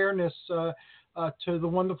spread awareness to the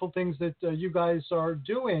wonderful things that you guys are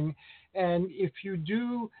doing. And if you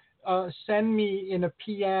do send me in a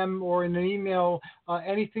PM or in an email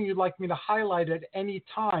anything you'd like me to highlight at any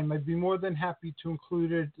time, I'd be more than happy to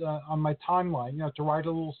include it on my timeline, to write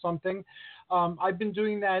a little something. I've been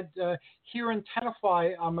doing that here in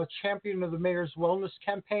Tenafly. I'm a champion of the Mayor's Wellness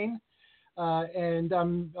Campaign, and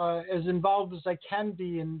I'm as involved as I can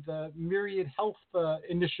be in the myriad health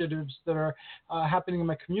initiatives that are happening in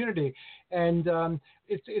my community. And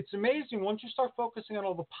it's amazing once you start focusing on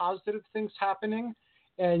all the positive things happening,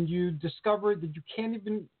 and you discover that you can't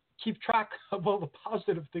even keep track of all the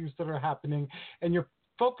positive things that are happening, and you're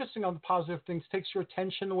focusing on the positive things, takes your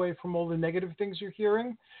attention away from all the negative things you're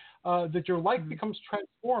hearing, that your life becomes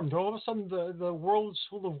transformed. All of a sudden, the world is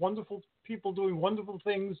full of wonderful people doing wonderful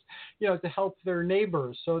things, to help their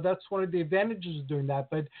neighbors. So that's one of the advantages of doing that.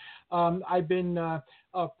 But I've been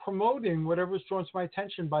promoting whatever's drawn to my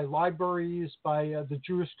attention by libraries, by the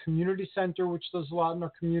Jewish Community Center, which does a lot in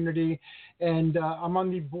our community. And I'm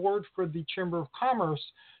on the board for the Chamber of Commerce.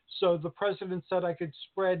 So the president said I could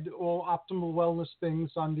spread all optimal wellness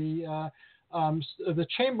things on the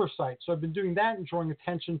chamber site. So I've been doing that and drawing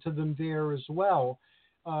attention to them there as well.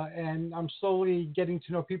 And I'm slowly getting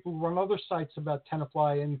to know people who run other sites about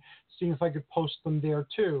Tenafly and seeing if I could post them there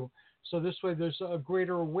too. So this way there's a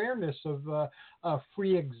greater awareness of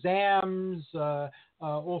free exams,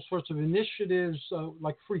 all sorts of initiatives,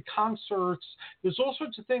 like free concerts. There's all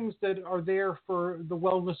sorts of things that are there for the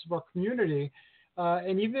wellness of our community.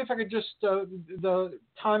 And even if I could just, the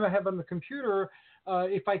time I have on the computer,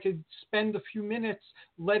 if I could spend a few minutes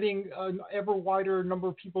letting an ever wider number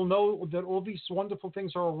of people know that all these wonderful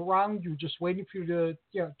things are around you, just waiting for you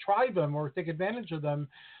to try them or take advantage of them,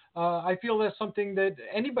 I feel that's something that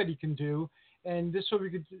anybody can do. And this way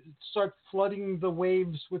we could start flooding the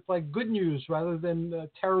waves with like good news rather than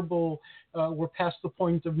terrible, we're past the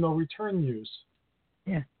point of no return news.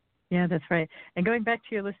 Yeah, that's right. And going back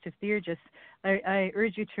to your list of theurgists, I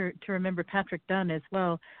urge you to remember Patrick Dunn as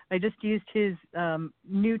well. I just used his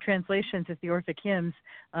new translations of the Orphic hymns.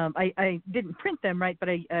 I didn't print them, right, but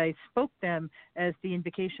I spoke them as the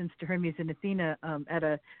invocations to Hermes and Athena at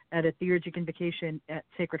a theurgic invocation at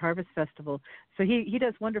Sacred Harvest Festival. So he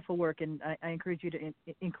does wonderful work, and I encourage you to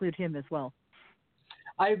include him as well.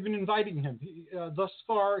 I've been inviting him. Thus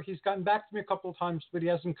far, he's gotten back to me a couple of times, but he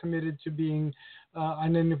hasn't committed to being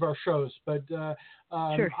on any of our shows. But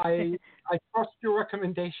Sure. I trust your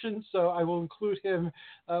recommendation, so I will include him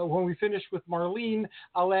when we finish with Marlene.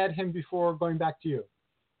 I'll add him before going back to you.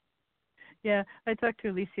 Yeah, I talked to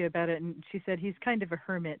Alicia about it, and she said he's kind of a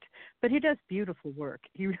hermit, but he does beautiful work.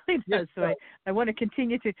 He really does. Yes, So I want to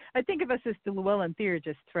continue to. I think of us as the Llewellyn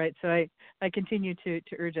theurgists, right? So I continue to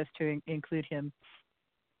urge us to include him.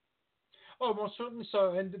 Oh, most certainly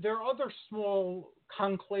so. And there are other small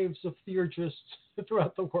conclaves of theurgists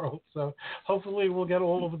throughout the world. So hopefully we'll get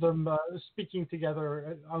all of them speaking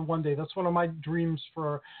together on one day. That's one of my dreams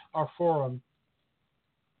for our forum.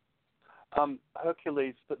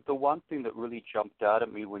 Hercules, the one thing that really jumped out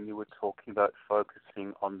at me when you were talking about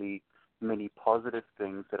focusing on the many positive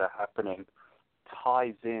things that are happening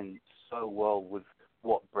ties in so well with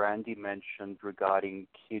what Brandy mentioned regarding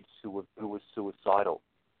kids who were suicidal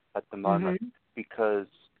at the moment. Mm-hmm. Because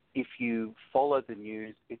if you follow the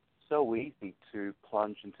news, it's so easy to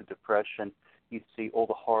plunge into depression. You see all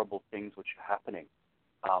the horrible things which are happening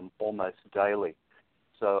almost daily.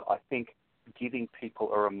 So I think giving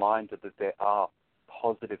people a reminder that there are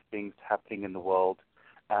positive things happening in the world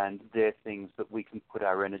and they're things that we can put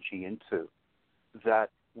our energy into, that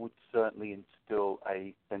would certainly instill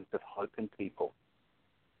a sense of hope in people.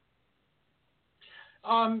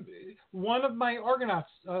 One of my Argonauts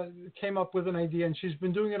came up with an idea, and she's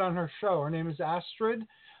been doing it on her show. Her name is Astrid.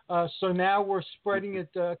 So now we're spreading it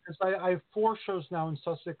because I have 4 shows now in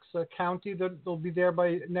Sussex County that they'll be there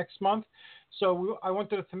by next month. So I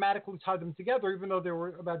wanted to thematically tie them together, even though they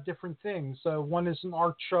were about different things. One is an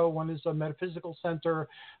art show, one is a metaphysical center,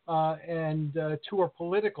 and 2 are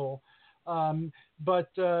political. But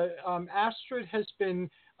Astrid has been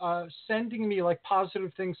sending me like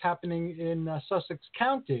positive things happening in Sussex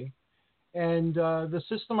County. And the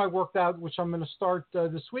system I worked out, which I'm going to start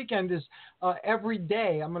this weekend, is every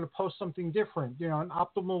day I'm going to post something different, an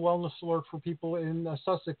optimal wellness alert for people in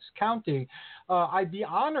Sussex County. I'd be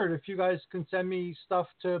honored if you guys can send me stuff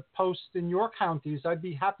to post in your counties. I'd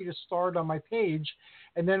be happy to start on my page.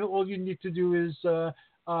 And then all you need to do is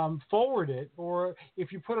forward it. Or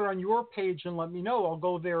if you put it on your page and let me know, I'll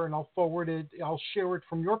go there and I'll forward it. I'll share it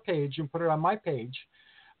from your page and put it on my page.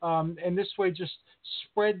 And this way, just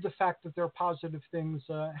spread the fact that there are positive things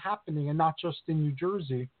happening, and not just in New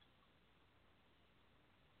Jersey.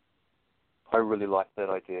 I really like that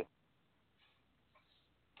idea.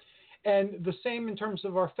 And the same in terms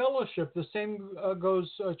of our fellowship, the same goes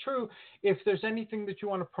true if there's anything that you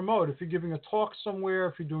want to promote. If you're giving a talk somewhere,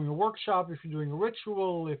 if you're doing a workshop, if you're doing a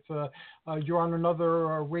ritual, if you're on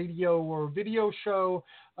another radio or video show,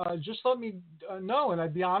 just let me know, and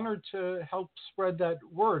I'd be honored to help spread that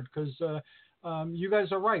word, because you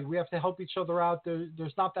guys are right. We have to help each other out.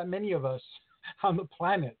 There's not that many of us on the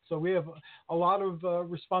planet, so we have a lot of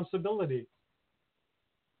responsibility.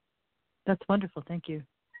 That's wonderful. Thank you.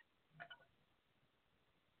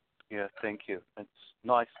 Yeah, thank you. It's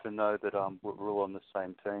nice to know that we're all on the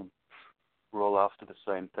same team. We're all after the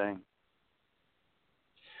same thing.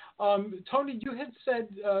 Tony, you had said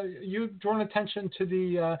you've drawn attention to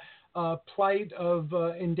the plight of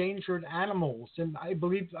endangered animals, and I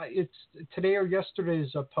believe it's today or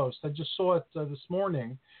yesterday's post. I just saw it this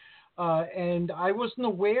morning, and I wasn't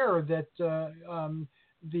aware that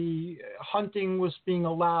the hunting was being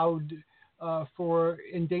allowed for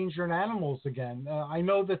endangered animals again. I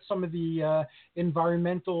know that some of the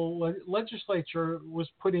environmental legislature was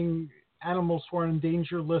putting animals who are on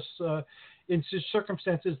endangered lists in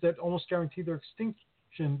circumstances that almost guarantee their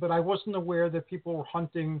extinction, but I wasn't aware that people were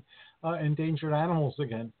hunting endangered animals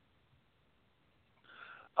again.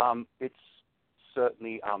 It's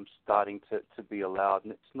certainly starting to be allowed,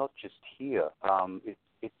 and it's not just here.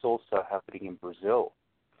 It's also happening in Brazil,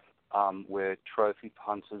 where trophy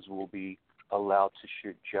hunters will be allowed to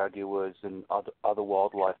shoot jaguars and other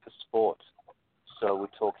wildlife for sport. So we're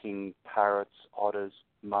talking parrots, otters,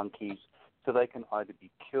 monkeys, so they can either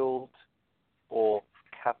be killed or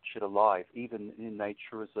captured alive, even in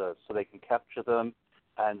nature reserves. So they can capture them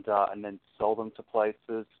and then sell them to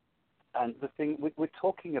places. And the thing, we're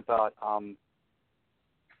talking about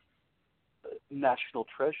national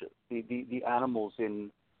treasures. The animals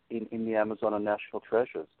in the Amazon are national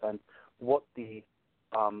treasures. And what the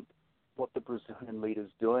Brazilian leader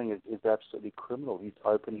is doing is absolutely criminal. He's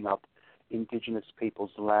opening up indigenous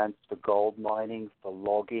people's lands for gold mining, for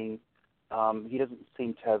logging. He doesn't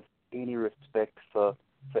seem to have any respect for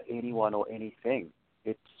anyone or anything.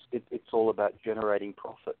 It's all about generating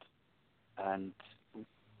profit, and we've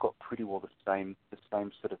got pretty well the same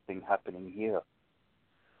sort of thing happening here.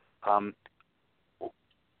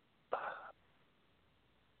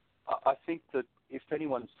 I think that if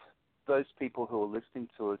those people who are listening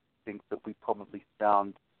to us think that we probably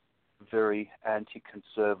sound very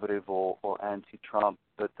anti-conservative or anti-Trump,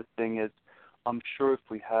 but the thing is, I'm sure if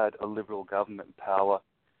we had a liberal government in power,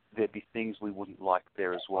 there'd be things we wouldn't like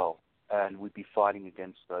there as well, and we'd be fighting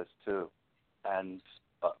against those too. And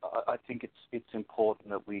I think it's important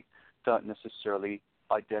that we don't necessarily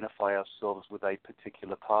identify ourselves with a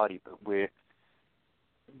particular party, but we're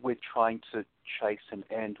trying to chase an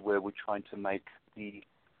end where we're trying to make the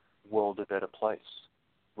world a better place.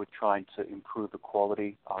 We're trying to improve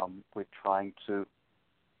equality. We're trying to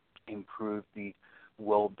improve the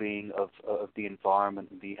well-being of the environment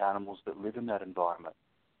and the animals that live in that environment.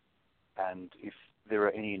 And if there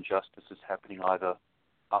are any injustices happening either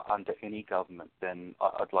under any government, then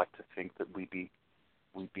I'd like to think that we'd be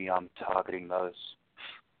targeting those.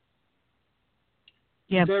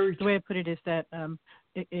 Yeah, the way I put it is that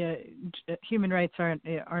human rights aren't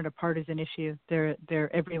a partisan issue.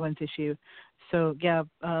 They're everyone's issue. So yeah,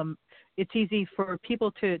 it's easy for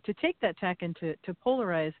people to take that tack and to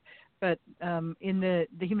polarize. But in the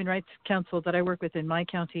Human Rights Council that I work with in my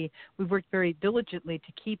county, we've worked very diligently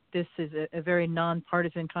to keep this as a very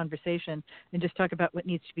nonpartisan conversation and just talk about what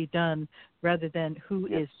needs to be done rather than who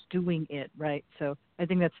is doing it, right? So I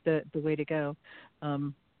think that's the way to go.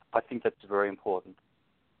 I think that's very important.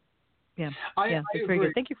 Yeah, I that's agree. very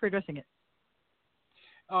good. Thank you for addressing it.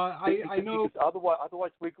 I know. Because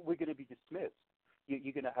otherwise we're going to be dismissed.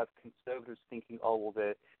 You're going to have conservatives thinking, oh, well,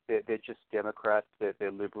 they're just Democrats,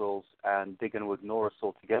 they're liberals, and they're going to ignore us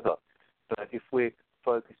altogether. But if we're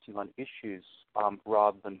focusing on issues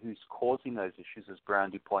rather than who's causing those issues, as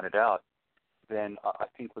Brandy pointed out, then I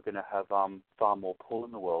think we're going to have far more pull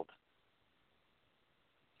in the world.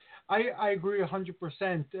 I agree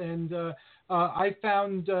 100%, and I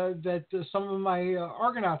found that some of my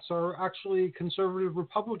Argonauts are actually conservative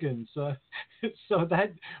Republicans, so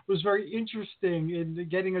that was very interesting in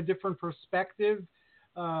getting a different perspective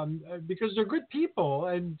because they're good people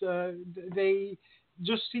and they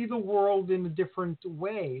just see the world in a different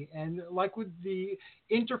way. And like with the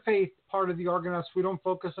interfaith part of the Argonauts, we don't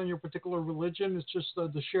focus on your particular religion. It's just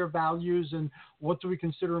the shared values and what do we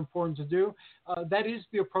consider important to do. That is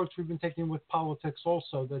the approach we've been taking with politics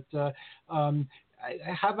also, that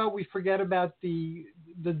how about we forget about the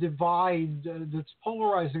divide that's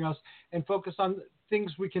polarizing us and focus on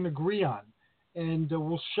things we can agree on. And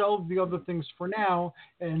we'll shelve the other things for now,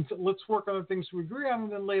 and let's work on the things we agree on,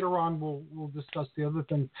 and then later on we'll discuss the other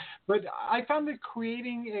things. But I found that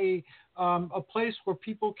creating a place where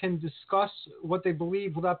people can discuss what they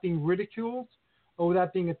believe without being ridiculed or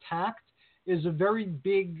without being attacked is a very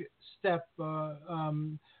big step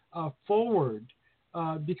forward.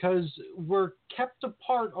 Because we're kept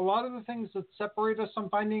apart. A lot of the things that separate us, I'm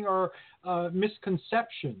finding, are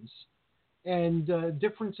misconceptions and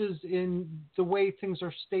differences in the way things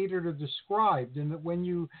are stated or described. And that when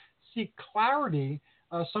you seek clarity,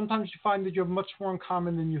 sometimes you find that you have much more in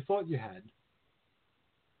common than you thought you had.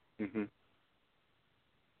 Mm-hmm.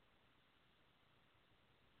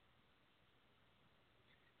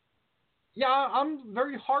 Yeah, I'm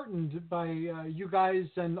very heartened by you guys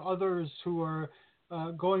and others who are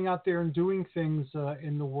going out there and doing things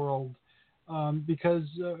in the world. Because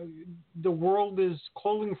the world is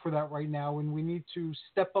calling for that right now, and we need to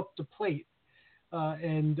step up the plate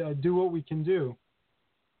and do what we can do.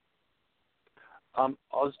 I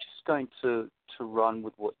was just going to run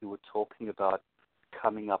with what you were talking about,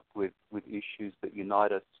 coming up with issues that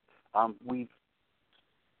unite us. We've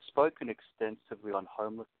spoken extensively on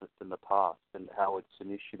homelessness in the past and how it's an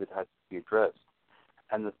issue that has to be addressed.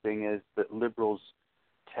 And the thing is that liberals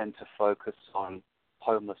tend to focus on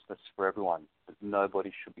homelessness for everyone, that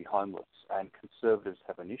nobody should be homeless, and conservatives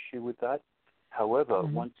have an issue with that. However,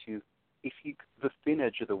 the thin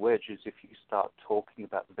edge of the wedge is if you start talking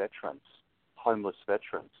about veterans, homeless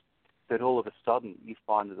veterans, then all of a sudden you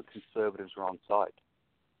find that the conservatives are on side,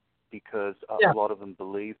 because a lot of them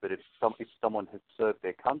believe that if someone has served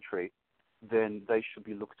their country, then they should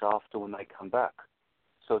be looked after when they come back.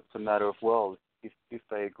 So it's a matter of, well, if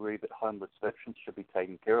they agree that homeless veterans should be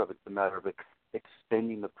taken care of, it's a matter of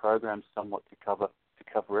extending the program somewhat to cover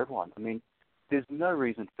everyone. I mean, there's no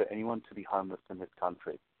reason for anyone to be homeless in this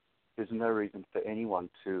country. There's no reason for anyone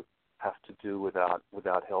to have to do without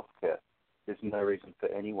health care. There's no reason for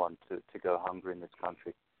anyone to go hungry in this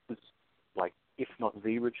country. It's like, if not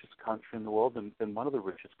the richest country in the world, then one of the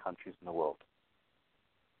richest countries in the world.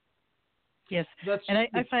 Yes, and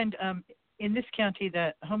I find in this county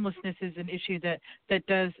that homelessness is an issue that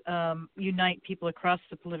does unite people across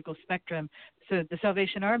the political spectrum. So the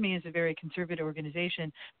Salvation Army is a very conservative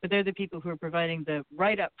organization, but they're the people who are providing the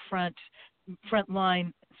right up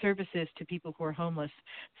frontline services to people who are homeless.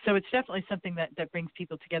 So it's definitely something that brings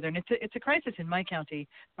people together. And it's a crisis in my county.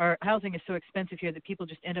 Our housing is so expensive here that people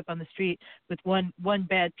just end up on the street with one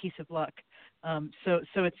bad piece of luck. So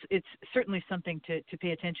it's certainly something to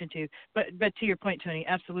pay attention to. But to your point, Tony,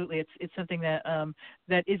 absolutely, it's something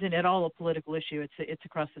that isn't at all a political issue. It's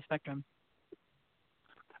across the spectrum.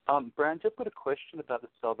 Brand, I've got a question about the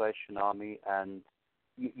Salvation Army, and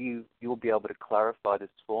you'll be able to clarify this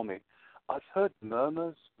for me. I've heard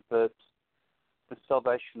murmurs that the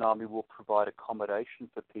Salvation Army will provide accommodation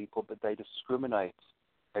for people, but they discriminate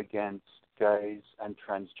against gays and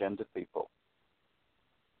transgender people.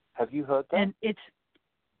 Have you heard that?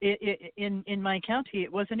 And in my county,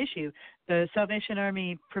 it was an issue. The Salvation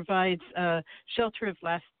Army provides shelter of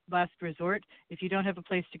last resort. If you don't have a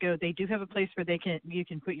place to go, they do have a place where you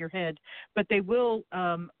can put your head, but they will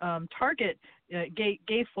target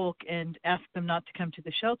gay folk and ask them not to come to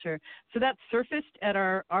the shelter. So that surfaced at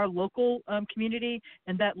our local community,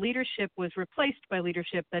 and that leadership was replaced by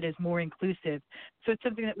leadership that is more inclusive. So it's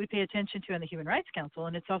something that we pay attention to on the Human Rights Council,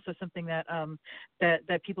 and it's also something that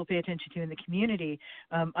that people pay attention to in the community.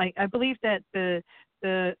 I believe that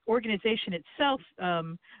the organization itself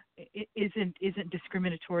isn't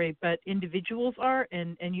discriminatory, but individuals are,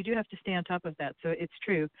 and you do have to stay on top of that. So it's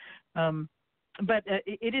true. But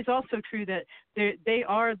it is also true that they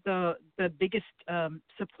are the biggest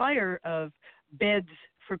supplier of beds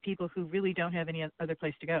for people who really don't have any other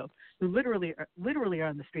place to go, who literally are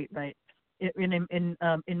on the street, right?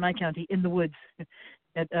 In my county, in the woods,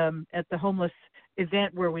 at the homeless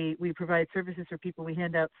event where we provide services for people, we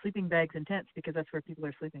hand out sleeping bags and tents because that's where people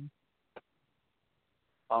are sleeping.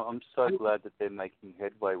 I'm so glad that they're making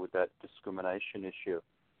headway with that discrimination issue.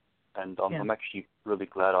 And I'm actually really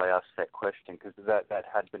glad I asked that question, because that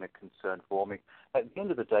had been a concern for me. At the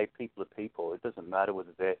end of the day, people are people. It doesn't matter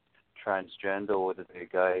whether they're transgender or whether they're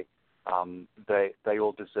gay. They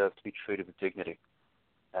all deserve to be treated with dignity,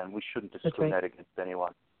 and we shouldn't discriminate against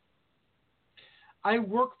anyone. I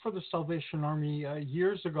worked for the Salvation Army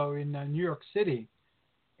years ago in New York City.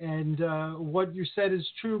 And what you said is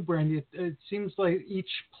true, Brandy. It seems like each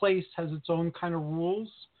place has its own kind of rules.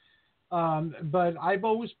 But I've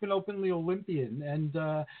always been openly Olympian, and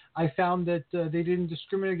I found that they didn't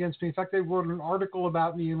discriminate against me. In fact, they wrote an article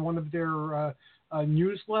about me in one of their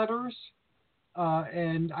newsletters,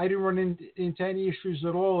 and I didn't run into any issues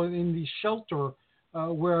at all in the shelter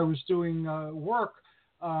where I was doing work.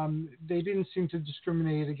 They didn't seem to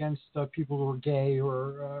discriminate against people who were gay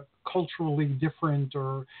or culturally different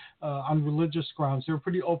or on religious grounds. They were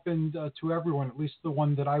pretty open to everyone, at least the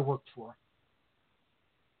one that I worked for.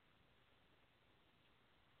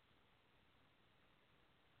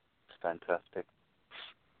 Fantastic.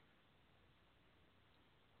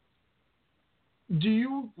 Do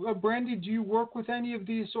you, Brandy, do you work with any of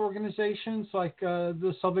these organizations like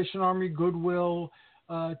the Salvation Army, Goodwill,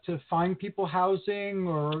 to find people housing,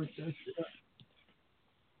 or?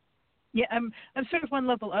 Yeah, I'm sort of one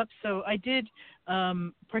level up. So I did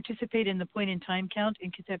participate in the point in time count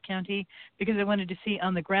in Kitsap County because I wanted to see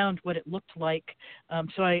on the ground what it looked like.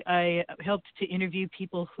 So I helped to interview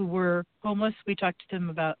people who were homeless. We talked to them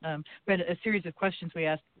about, we had a series of questions we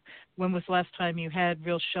asked. When was the last time you had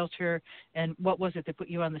real shelter, and what was it that put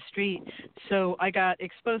you on the street? So I got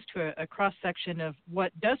exposed to a cross-section of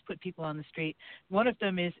what does put people on the street. One of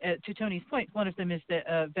them is, to Tony's point, one of them is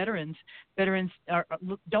that veterans. Veterans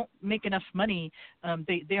don't make enough money.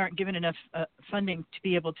 They aren't given enough funding to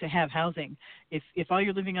be able to have housing. If all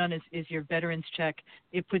you're living on is your veterans check,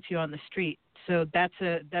 it puts you on the street. So that's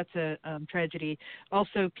a tragedy.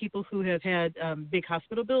 Also, people who have had big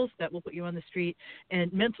hospital bills, that will put you on the street.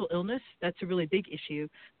 And mental illness, that's a really big issue.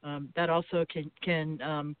 That also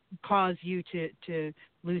can cause you to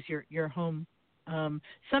lose your home.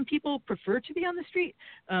 Some people prefer to be on the street,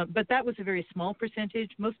 but that was a very small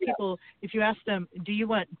percentage. Most people, if you ask them, do you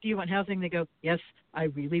want housing? They go, yes, I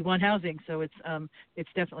really want housing. So it's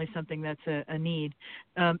definitely something that's a need.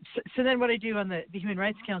 So then what I do on the Human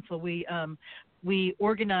Rights Council, we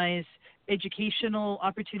organize educational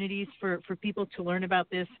opportunities for people to learn about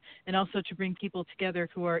this, and also to bring people together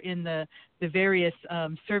who are in the various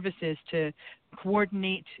services to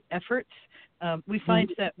coordinate efforts. We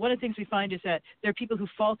find that one of the things we find is that there are people who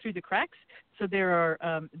fall through the cracks. So there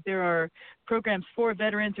are programs for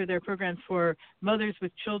veterans, or there are programs for mothers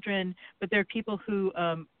with children, but there are people who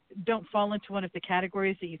don't fall into one of the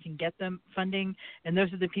categories that you can get them funding, and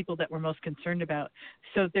those are the people that we're most concerned about.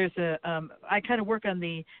 So there's I kind of work on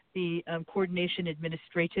the coordination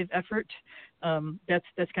administrative effort. That's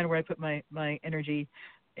kind of where I put my energy.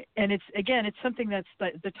 And it's something that's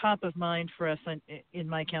the top of mind for us in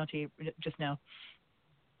my county just now.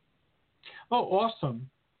 Oh, awesome.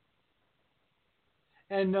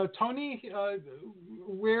 And Tony,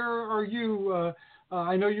 where are you?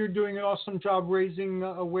 I know you're doing an awesome job raising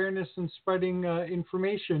awareness and spreading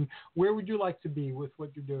information. Where would you like to be with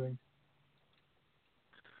what you're doing?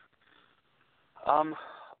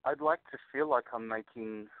 I'd like to feel like I'm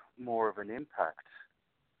making more of an impact.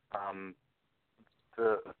 I'm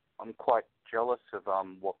quite jealous of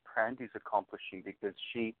what Brandy's accomplishing because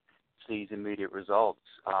she sees immediate results.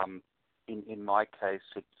 In my case,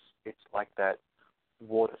 it's like that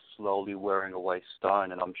water slowly wearing away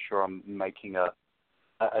stone, and I'm sure I'm making a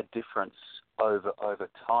difference over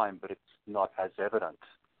time, but it's not as evident.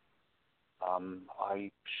 I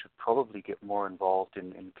should probably get more involved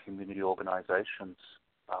in community organizations.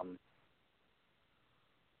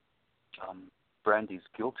 Brandy's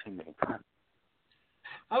guilting me.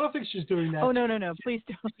 I don't think she's doing that. Oh no! Please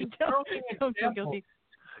don't feel guilty.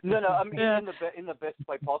 No. I mean, in the best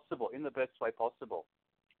way possible.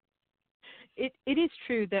 It is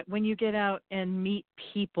true that when you get out and meet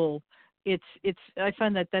people, I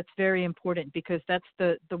find that that's very important because that's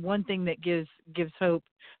the one thing that gives hope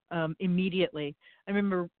immediately. I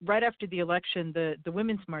remember right after the election, the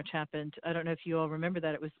Women's March happened. I don't know if you all remember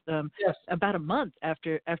that. It was yes. About a month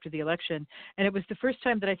after the election, and it was the first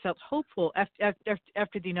time that I felt hopeful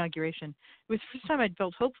after the inauguration. It was the first time I'd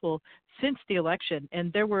felt hopeful since the election,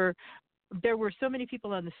 and there were so many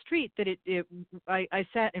people on the street that I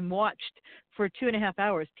sat and watched for 2.5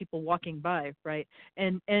 hours, people walking by, right?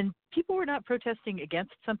 And people were not protesting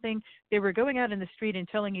against something. They were going out in the street and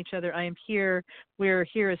telling each other, I am here, we're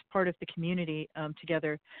here as part of the community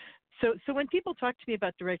together. So when people talk to me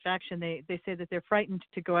about direct action, they say that they're frightened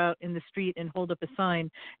to go out in the street and hold up a sign.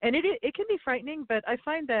 And it can be frightening, but I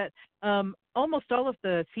find that almost all of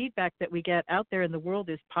the feedback that we get out there in the world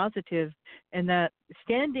is positive, and that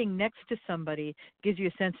standing next to somebody gives you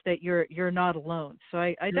a sense that you're not alone. So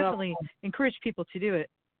I definitely encourage people to do it.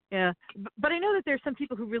 Yeah, but I know that there's some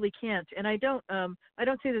people who really can't, and I don't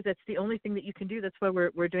say that that's the only thing that you can do. That's why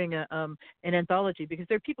we're doing an anthology, because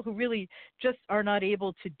there are people who really just are not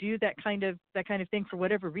able to do that kind of thing for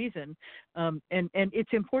whatever reason, and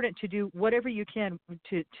it's important to do whatever you can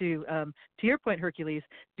to your point, Hercules,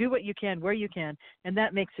 do what you can where you can, and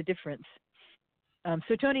that makes a difference.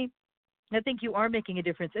 So Tony, I think you are making a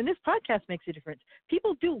difference, and this podcast makes a difference.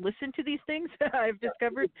 People do listen to these things. I've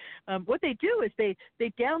discovered what they do is they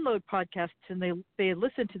download podcasts and they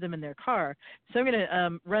listen to them in their car. So I'm going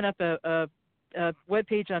to run up a web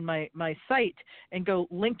page on my site and go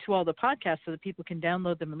link to all the podcasts so that people can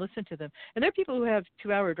download them and listen to them. And there are people who have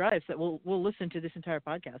 2-hour drives that will listen to this entire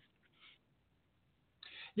podcast.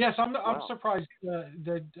 Yes, I'm surprised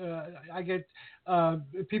that I get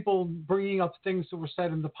people bringing up things that were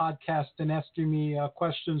said in the podcast and asking me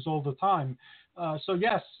questions all the time. So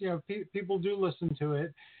yes, people do listen to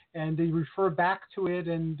it, and they refer back to it,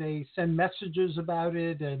 and they send messages about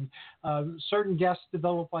it, and certain guests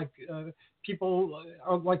develop people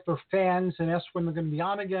are like their fans and ask when they're going to be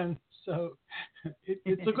on again. So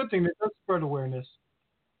it's a good thing. It does spread awareness.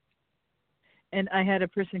 And I had a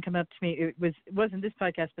person come up to me. It wasn't this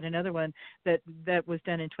podcast, but another one that was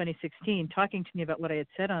done in 2016, talking to me about what I had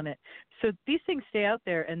said on it. So these things stay out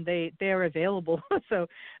there, and they are available. so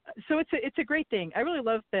it's a great thing. I really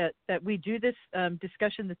love that we do this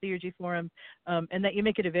discussion, the Theurgy Forum, and that you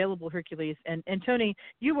make it available, Hercules. And Tony,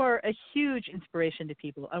 you are a huge inspiration to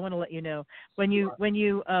people. I want to let you know when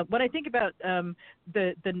I think about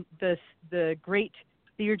the great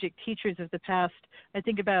theurgic teachers of the past, I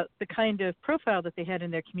think about the kind of profile that they had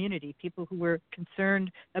in their community, people who were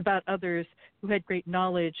concerned about others, who had great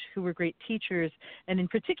knowledge, who were great teachers, and in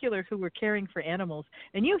particular, who were caring for animals.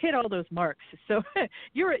 And you hit all those marks. So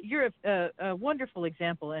you're a wonderful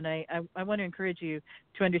example, and I want to encourage you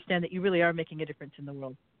to understand that you really are making a difference in the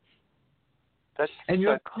world. That's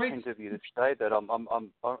so kind of you to say that.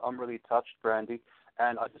 I'm really touched, Brandy.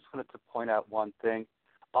 And I just wanted to point out one thing.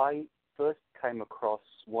 I first came across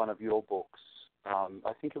one of your books.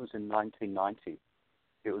 I think it was in 1990.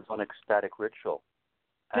 It was on ecstatic ritual.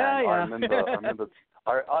 And I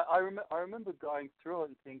remember going through it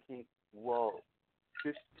and thinking, whoa,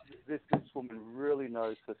 this woman really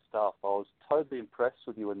knows her stuff. I was totally impressed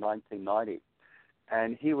with you in 1990.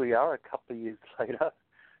 And here we are a couple of years later,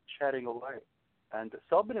 chatting away. And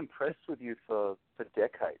so I've been impressed with you for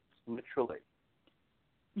decades, literally.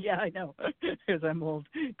 Yeah, I know, because I'm old.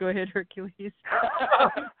 Go ahead, Hercules. I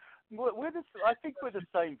think we're the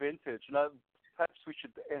same vintage. Perhaps we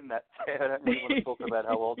should end that there. I don't really want to talk about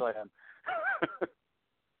how old I am.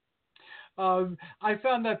 I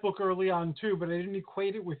found that book early on too, but I didn't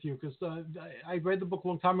equate it with you because I read the book a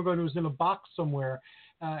long time ago and it was in a box somewhere.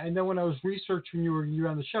 And then when I was researching you were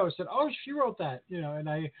on the show, I said, "Oh, she wrote that," and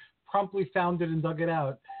I promptly found it and dug it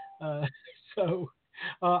out. So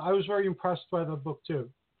I was very impressed by the book too.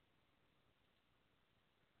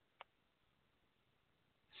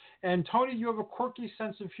 And Tony, you have a quirky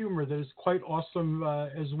sense of humor that is quite awesome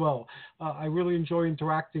as well. I really enjoy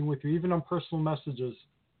interacting with you, even on personal messages.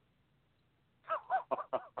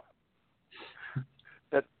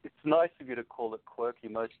 It's nice of you to call it quirky.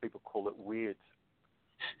 Most people call it weird.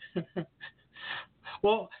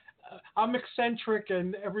 Well, I'm eccentric,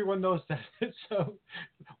 and everyone knows that. So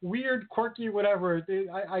weird, quirky, whatever,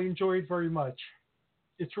 I enjoy it very much.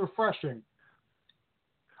 It's refreshing.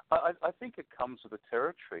 I think it comes with the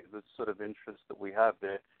territory, the sort of interests that we have.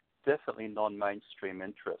 They're definitely non-mainstream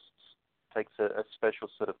interests. It takes a special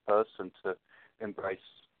sort of person to embrace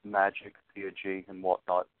magic, theurgy, and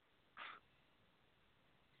whatnot.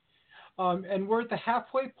 And we're at the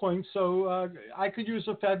halfway point, so I could use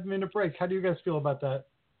a 5-minute break. How do you guys feel about that?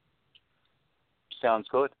 Sounds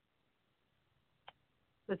good.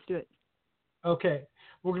 Let's do it. Okay.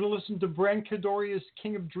 We're going to listen to Bran Kadoria's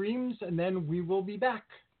King of Dreams, and then we will be back.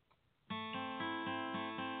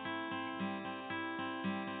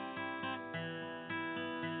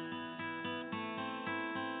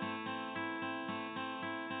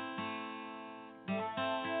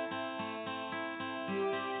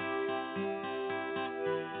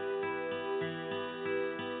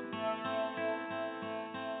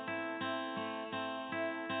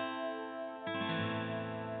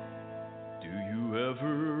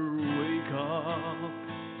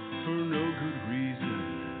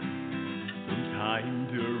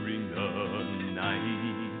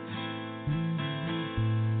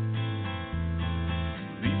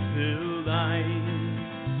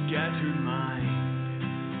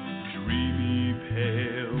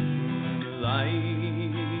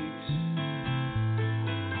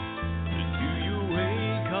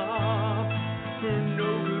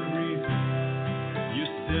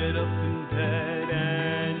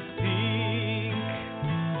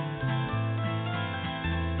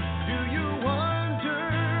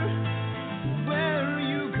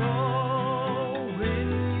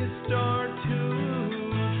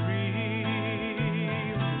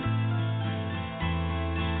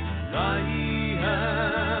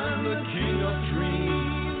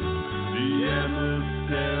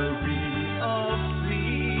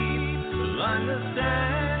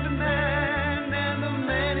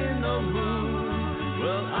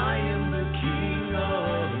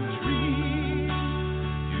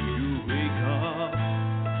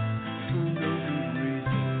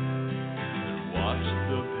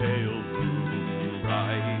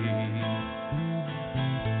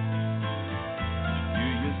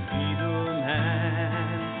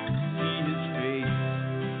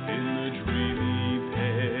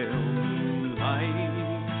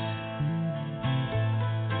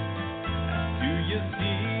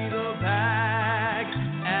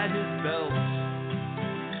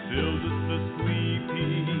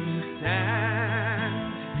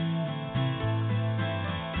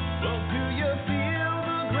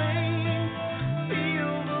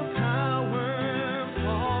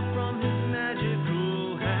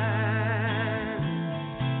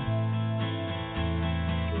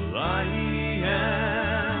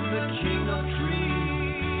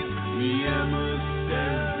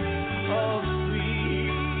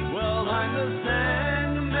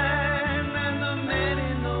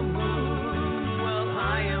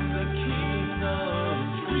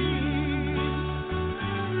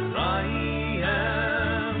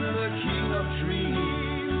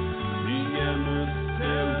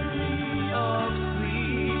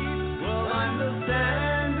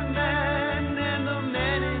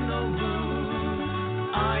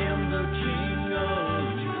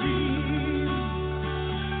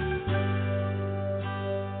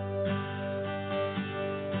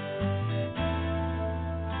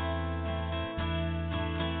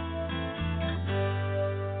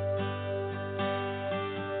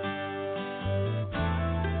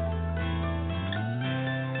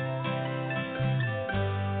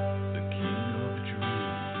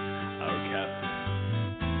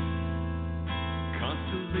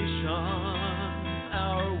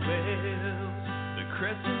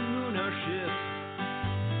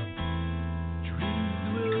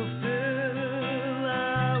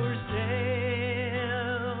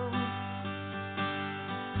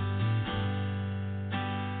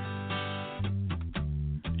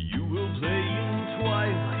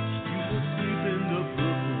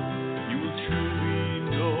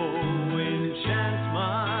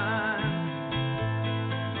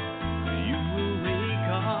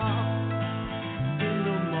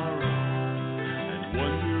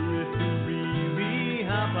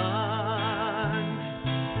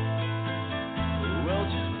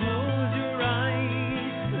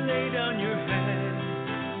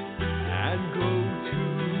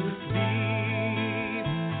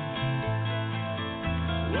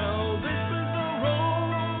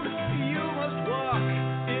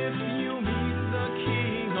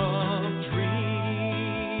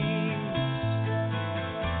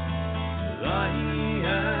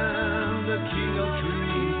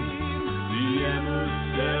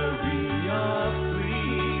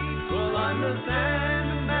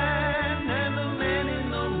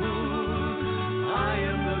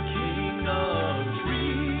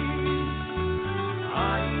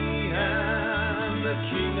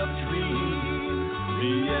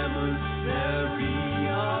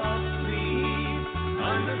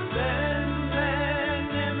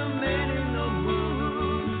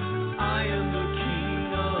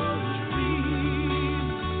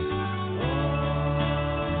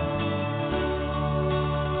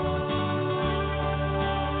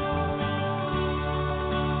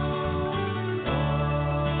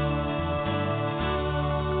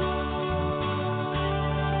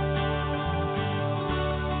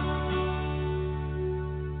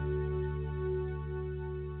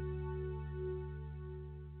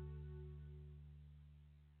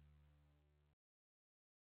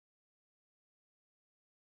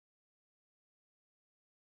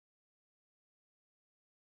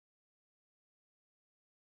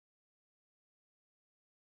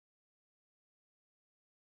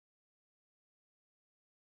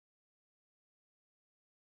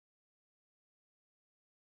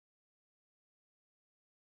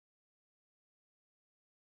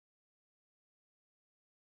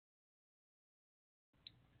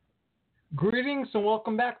 Greetings and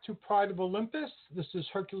welcome back to Pride of Olympus. This is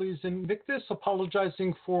Hercules Invictus,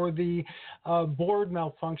 apologizing for the board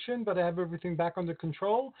malfunction, but I have everything back under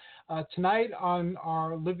control. Tonight on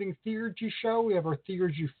our Living Theurgy show, we have our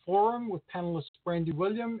Theurgy Forum with panelists Brandy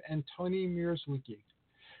William and Tony Mierzwicki.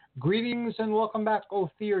 Greetings and welcome back, O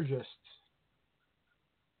Theurgists.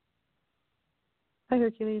 Hi,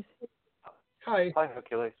 Hercules. Hi. Hi,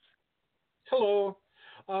 Hercules. Hello.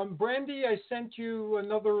 Brandy, I sent you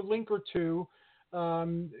another link or two. Yeah,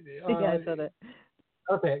 I saw that.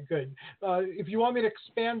 Okay, good. If you want me to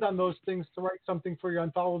expand on those things to write something for your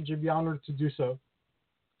anthology, I'd be honored to do so.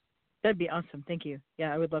 That'd be awesome. Thank you.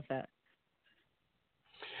 Yeah, I would love that.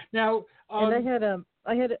 Now, and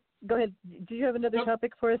I had. Go ahead. Do you have another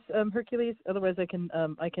topic for us, Hercules? Otherwise, I can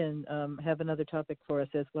have another topic for us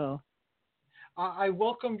as well. I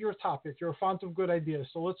welcome your topic. You're a font of good ideas.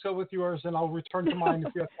 So let's go with yours, and I'll return to mine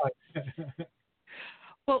if you have time.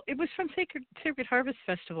 Well, it was from Sacred Harvest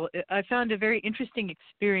Festival. I found a very interesting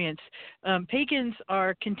experience. Pagans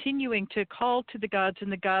are continuing to call to the gods, and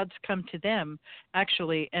the gods come to them,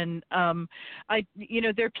 actually. And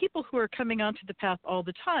there are people who are coming onto the path all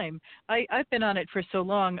the time. I've been on it for so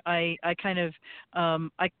long. I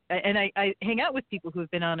hang out with people who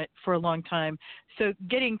have been on it for a long time. So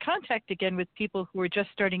getting contact again with people who are just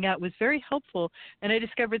starting out was very helpful. And I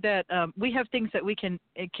discovered that we have things that we can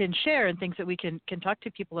share and things that we can talk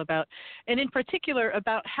to people about, and in particular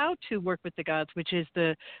about how to work with the gods, which is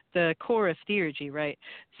the core of theurgy, right?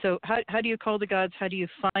 So how do you call the gods? How do you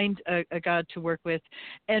find a god to work with?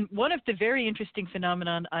 And one of the very interesting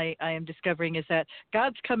phenomenon I am discovering is that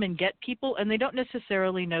gods come and get people, and they don't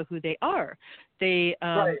necessarily know who they are. They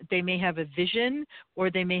may have a vision, or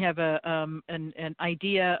they may have an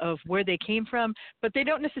idea of where they came from, but they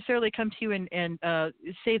don't necessarily come to you and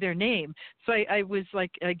say their name. So I was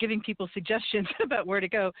giving people suggestions about where to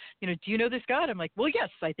go. Do you know this god? I'm like, well, yes,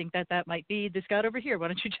 I think that might be this god over here. Why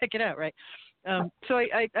don't you check it out, right? So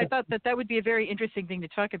I thought that would be a very interesting thing to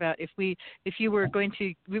talk about. If we were going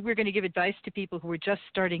to give advice to people who were just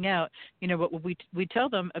starting out, what would we tell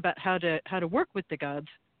them about how to work with the gods?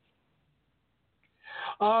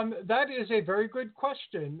 That is a very good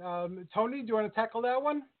question. Tony, do you want to tackle that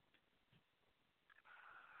one?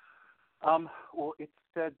 Well, it's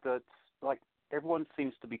said that everyone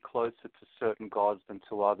seems to be closer to certain gods than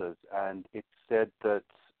to others, and it's said that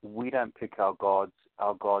we don't pick our gods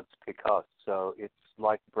pick us. So it's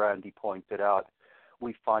like Brandy pointed out,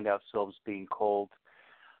 we find ourselves being called.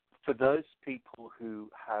 For those people who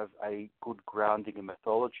have a good grounding in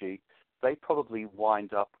mythology, they probably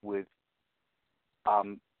wind up with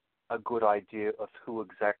a good idea of who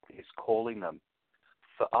exactly is calling them.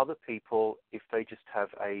 For other people, if they just have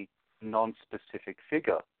a non-specific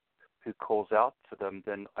figure who calls out to them,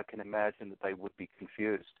 then I can imagine that they would be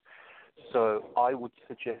confused. So I would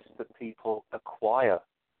suggest that people acquire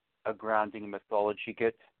a grounding in mythology,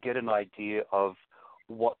 get an idea of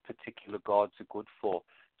what particular gods are good for.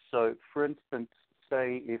 So, for instance,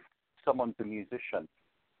 say if someone's a musician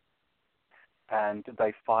and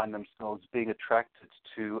they find themselves being attracted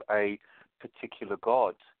to a particular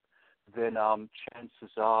god, then chances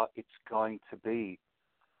are it's going to be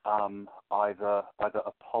either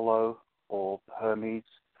Apollo or Hermes,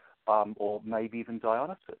 or maybe even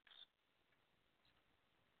Dionysus.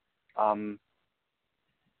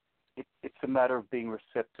 It's a matter of being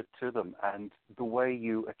receptive to them, and the way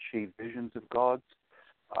you achieve visions of gods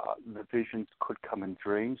the visions could come in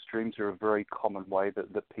dreams. Dreams are a very common way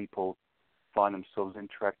that people find themselves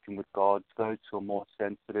interacting with gods. Those who are more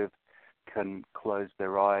sensitive can close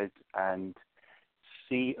their eyes and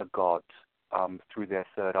see a god through their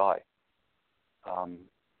third eye.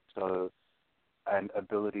 So an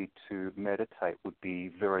ability to meditate would be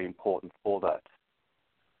very important for that.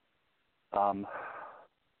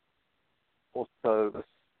 Also,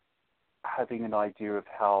 having an idea of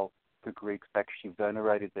how the Greeks actually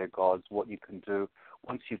venerated their gods, what you can do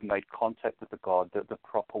once you've made contact with the god, the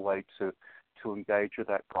proper way to engage with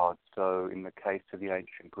that god. So in the case of the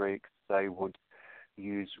ancient Greeks, they would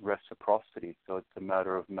use reciprocity. So it's a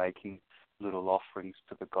matter of making little offerings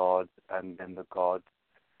to the god, and then the god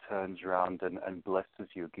turns around and blesses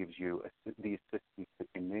you, gives you the assistance that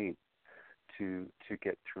you need to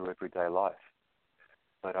get through everyday life.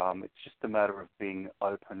 But it's just a matter of being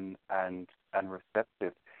open and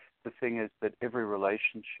receptive. The thing is that every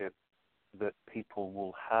relationship that people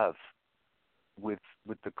will have with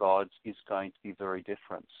the gods is going to be very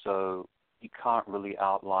different. So you can't really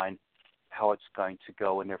outline how it's going to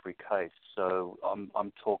go in every case. So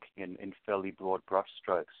I'm talking in fairly broad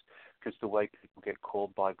brushstrokes, because the way people get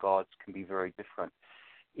called by gods can be very different.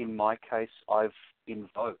 In my case, I've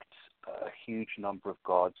invoked a huge number of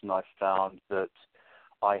gods, and I've found that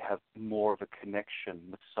I have more of a connection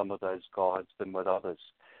with some of those gods than with others.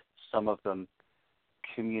 Some of them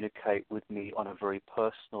communicate with me on a very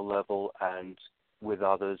personal level, and with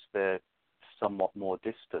others they're somewhat more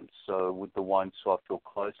distant. So with the ones who I feel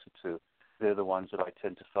closer to, they're the ones that I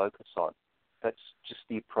tend to focus on. That's just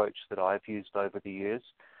the approach that I've used over the years,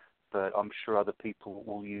 but I'm sure other people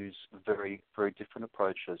will use very, very different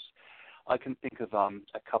approaches. I can think of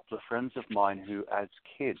a couple of friends of mine who, as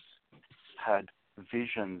kids, had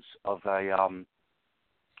visions of a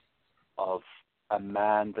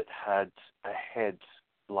man that had a head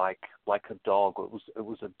like a dog. It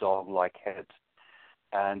was a dog-like head,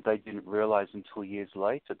 and they didn't realize until years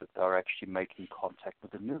later that they were actually making contact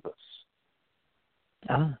with Anubis.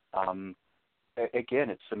 Again,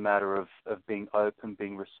 it's a matter of being open,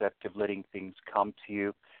 being receptive, letting things come to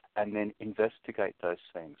you, and then investigate those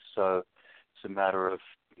things. So it's a matter of,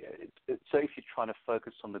 so if you're trying to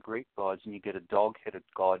focus on the Greek gods and you get a dog-headed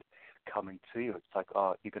god coming to you, it's like,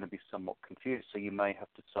 you're going to be somewhat confused. So you may have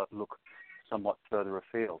to look somewhat further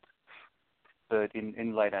afield. But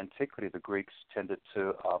in late antiquity, the Greeks tended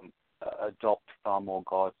to adopt far more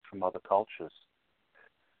gods from other cultures.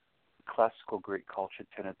 Classical Greek culture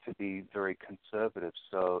tended to be very conservative,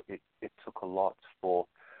 so it took a lot for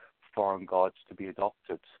foreign gods to be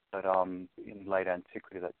adopted. But in late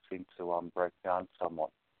antiquity, that seemed to break down somewhat.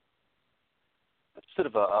 It's sort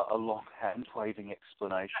of a long hand-waving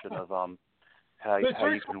explanation of how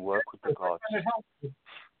you can work with the gods.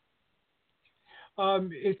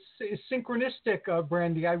 It's synchronistic,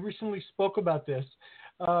 Brandy. I recently spoke about this.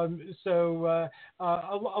 So a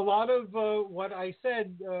lot of what I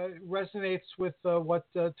said resonates with what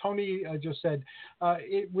Tony just said.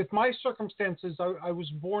 With my circumstances, I was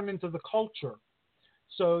born into the culture.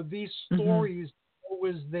 So these stories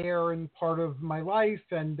was there and part of my life,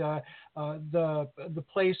 and the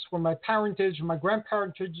place where my parentage and my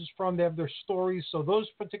grandparentage is from, they have their stories. So those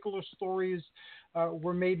particular stories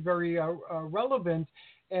were made very relevant.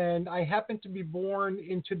 And I happened to be born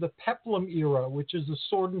into the Peplum era, which is the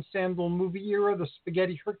sword and sandal movie era, the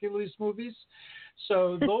Spaghetti Hercules movies.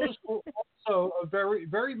 So those were also very,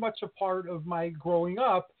 very much a part of my growing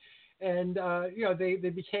up. And, they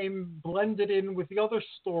became blended in with the other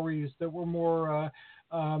stories that were more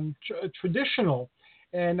traditional.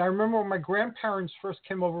 And I remember when my grandparents first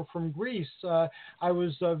came over from Greece, I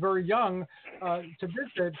was very young to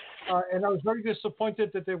visit, and I was very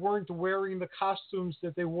disappointed that they weren't wearing the costumes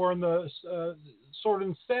that they wore in the sword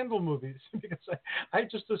and sandal movies, because I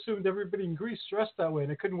just assumed everybody in Greece dressed that way,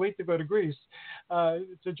 and I couldn't wait to go to Greece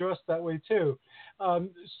to dress that way too.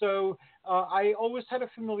 So I always had a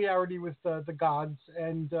familiarity with the gods,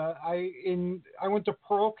 and I went to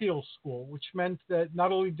parochial school, which meant that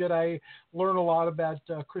not only did I learn a lot about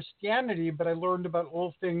Christianity, but I learned about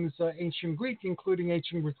all things ancient Greek, including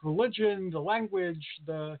ancient Greek religion, the language,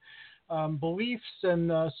 the beliefs,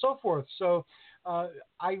 and so forth. So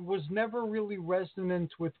I was never really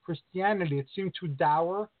resonant with Christianity. It seemed too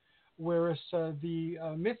dour, whereas the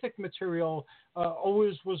mythic material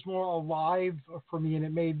always was more alive for me, and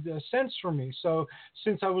it made sense for me. So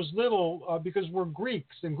since I was little, because we're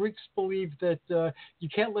Greeks, and Greeks believe that you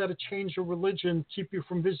can't let a change of religion keep you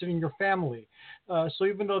from visiting your family. So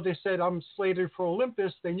even though they said I'm slated for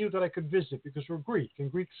Olympus, they knew that I could visit because we're Greek,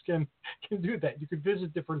 and Greeks can do that. You could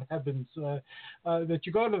visit different heavens that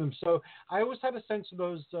you go to them. So I always had a sense of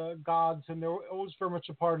those gods, and they were always very much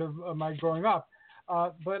a part of my growing up.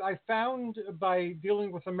 But I found by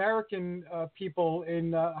dealing with American people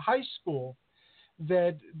in high school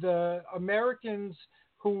that the Americans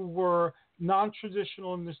who were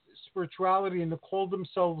non-traditional in this spirituality and that called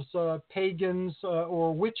themselves pagans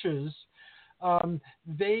or witches,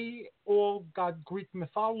 they all got Greek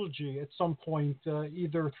mythology at some point,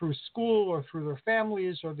 either through school or through their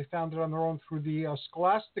families, or they found it on their own through the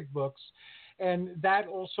scholastic books. And that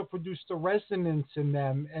also produced a resonance in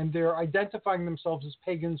them, and their identifying themselves as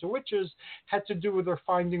pagans or witches had to do with their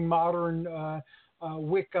finding modern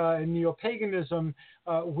Wicca and neo-paganism,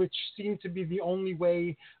 which seemed to be the only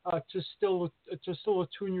way to still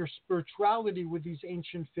attune your spirituality with these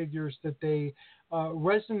ancient figures that they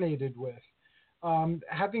resonated with.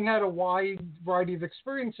 Having had a wide variety of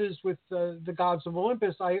experiences with the gods of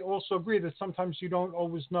Olympus, I also agree that sometimes you don't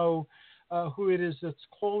always know who it is that's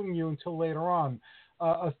calling you until later on.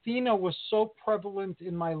 Athena was so prevalent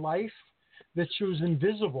in my life that she was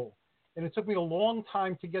invisible. And it took me a long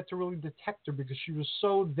time to get to really detect her because she was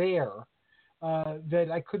so there that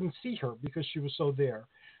I couldn't see her because she was so there.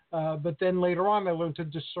 But then later on, I learned to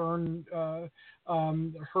discern her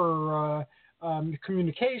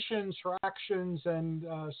communications, her actions, and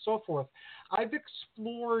so forth. I've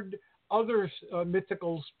explored other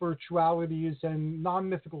mythical spiritualities and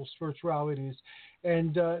non-mythical spiritualities.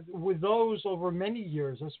 And with those over many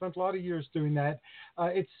years, I spent a lot of years doing that,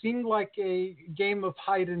 it seemed like a game of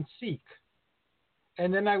hide and seek.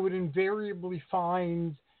 And then I would invariably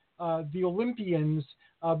find the Olympians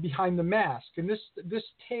behind the mask. And this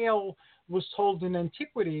tale was told in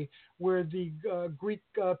antiquity, where the Greek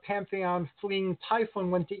pantheon fleeing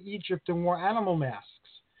Typhon went to Egypt and wore animal masks.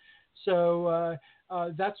 So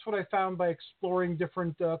that's what I found by exploring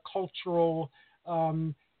different cultural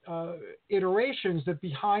iterations, that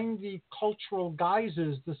behind the cultural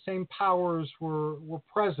guises, the same powers were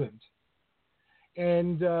present.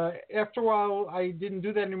 And after a while, I didn't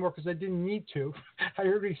do that anymore because I didn't need to. I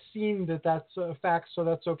already seen that that's a fact, so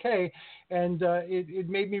that's okay. And it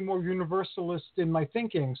made me more universalist in my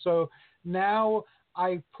thinking. So now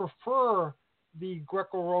I prefer the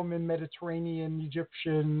Greco-Roman, Mediterranean,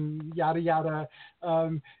 Egyptian, yada, yada,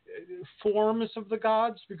 forms of the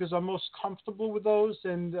gods because I'm most comfortable with those,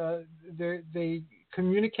 and they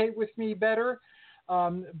communicate with me better.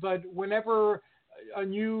 But whenever a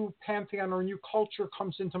new pantheon or a new culture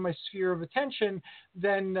comes into my sphere of attention,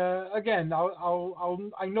 then again,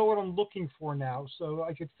 I know what I'm looking for now, so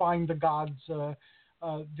I could find the gods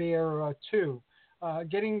there too.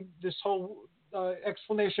 Getting this whole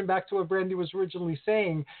explanation back to what Brandy was originally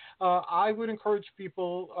saying, I would encourage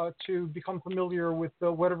people to become familiar with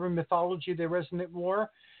whatever mythology they resonate more,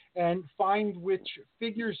 and find which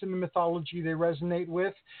figures in the mythology they resonate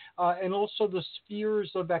with, and also the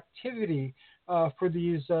spheres of activity for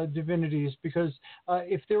these divinities, because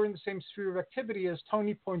if they're in the same sphere of activity, as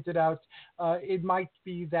Tony pointed out, it might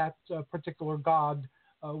be that particular god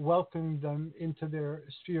welcoming them into their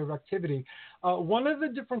sphere of activity. One of the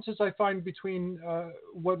differences I find between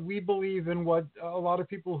what we believe and what a lot of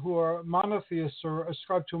people who are monotheists or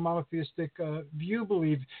ascribe to a monotheistic view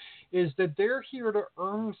believe is that they're here to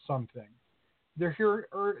earn something. They're here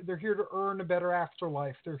to earn a better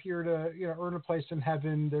afterlife. They're here to earn a place in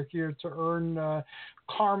heaven. They're here to earn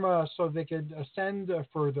karma so they could ascend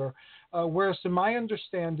further. Whereas in my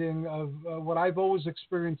understanding of what I've always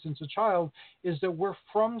experienced since a child is that we're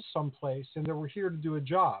from someplace and that we're here to do a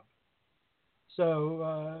job.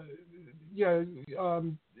 So,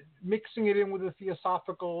 mixing it in with the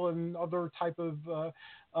theosophical and other type of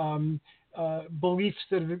beliefs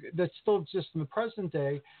that still exist in the present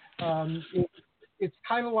day, it's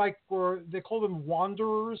kind of like they call them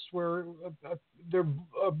wanderers, where they're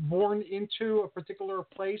born into a particular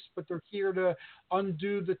place, but they're here to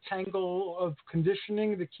undo the tangle of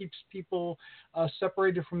conditioning that keeps people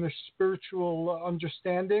separated from their spiritual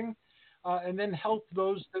understanding, and then help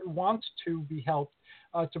those that want to be helped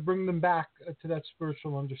to bring them back to that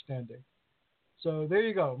spiritual understanding. So there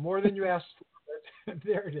you go. More than you asked for.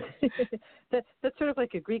 There it is. That's sort of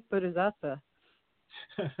like a Greek bodhisattva.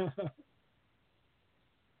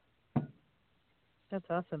 That's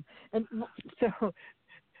awesome. And so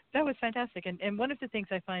That was fantastic. And one of the things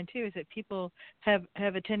I find too is that people have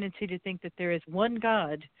a tendency to think that there is one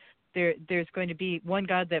God. There's going to be one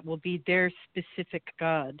God that will be their specific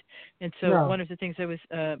God. And so one of the things I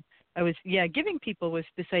was giving people was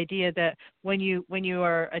this idea that when you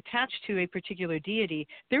are attached to a particular deity,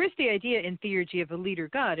 there is the idea in theurgy of a leader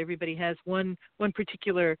God. Everybody has one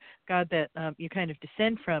particular God that you kind of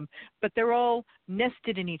descend from, but they're all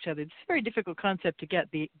nested in each other. It's a very difficult concept to get,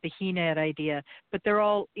 the He-Nad idea, but they're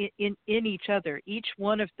all in each other. Each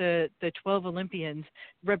one of the 12 Olympians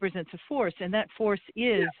represents a force, and that force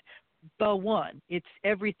is the one. It's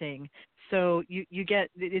everything. So you get,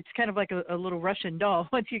 it's kind of like a little Russian doll.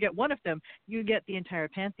 Once you get one of them, you get the entire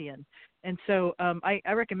pantheon. And so I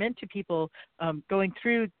recommend to people going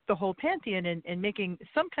through the whole pantheon and making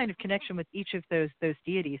some kind of connection with each of those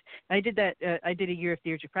deities. I did that. I did a year of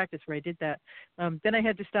theurgic practice where I did that. Then I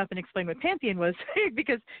had to stop and explain what pantheon was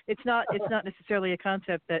because it's not necessarily a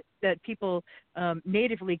concept that people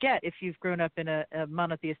natively get if you've grown up in a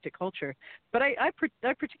monotheistic culture. But I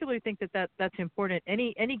particularly think that's important.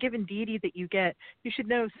 Any given deity that you get, you should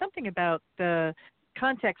know something about the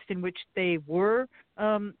context in which they were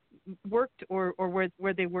worked or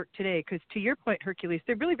where they work today. Because to your point, Hercules,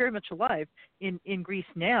 they're really very much alive in Greece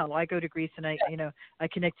now. I go to Greece and I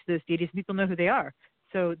connect to those deities and people know who they are.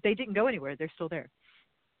 So they didn't go anywhere. They're still there.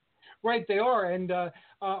 Right, they are. And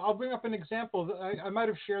I'll bring up an example. I might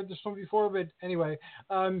have shared this one before, but anyway,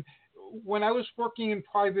 when I was working in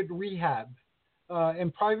private rehab,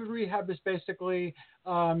 and private rehab is basically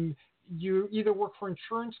you either work for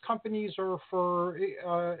insurance companies or for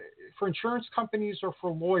insurance companies or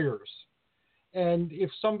for lawyers. And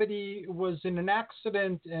if somebody was in an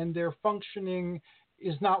accident and their functioning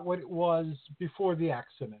is not what it was before the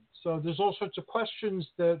accident. So there's all sorts of questions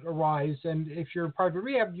that arise. And if you're in private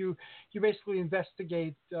rehab, you basically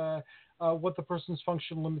investigate what the person's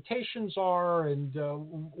functional limitations are and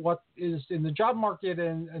what is in the job market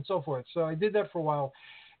and so forth. So I did that for a while.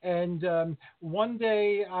 And one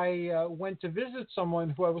day I went to visit someone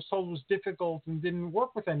who I was told was difficult and didn't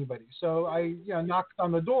work with anybody. So I knocked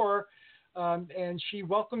on the door and she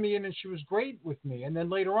welcomed me in and she was great with me. And then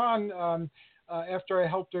later on, after I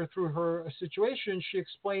helped her through her situation, she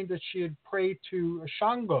explained that she had prayed to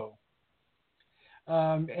Shango.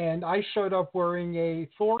 And I showed up wearing a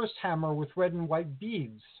forest hammer with red and white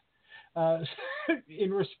beads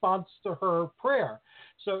in response to her prayer.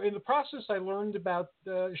 So in the process, I learned about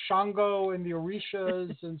the Shango and the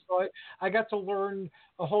Orishas, and so I got to learn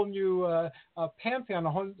a whole new pantheon,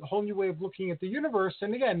 a whole new way of looking at the universe.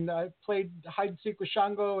 And again, I played hide and seek with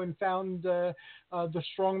Shango and found the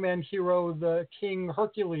strongman hero, the King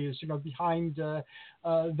Hercules, behind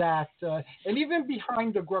that, and even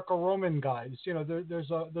behind the Greco-Roman guys.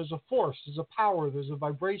 There's a force, there's a power, there's a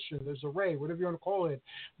vibration, there's a ray, whatever you want to call it,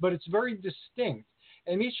 but it's very distinct.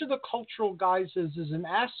 And each of the cultural guises is an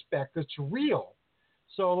aspect that's real.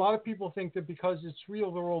 So a lot of people think that because it's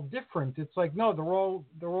real, they're all different. It's like, no, they're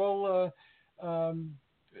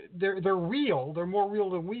real. They're more real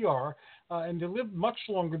than we are, and they live much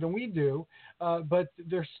longer than we do. But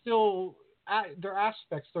they're still they're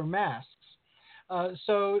aspects. They're masks.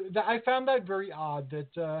 So I found that very odd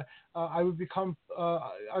that I would become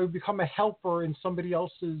a helper in somebody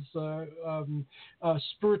else's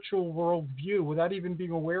spiritual worldview without even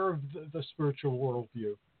being aware of the spiritual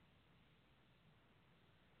worldview.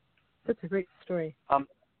 That's a great story.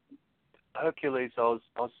 Hercules, I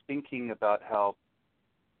was thinking about how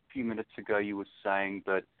a few minutes ago you were saying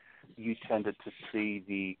that you tended to see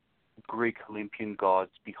the Greek Olympian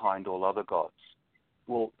gods behind all other gods.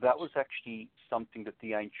 Well, that was actually something that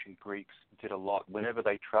the ancient Greeks did a lot. Whenever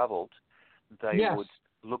they traveled, they would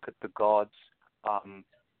look at the gods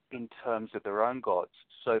in terms of their own gods.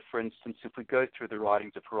 So, for instance, if we go through the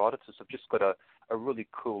writings of Herodotus, I've just got a really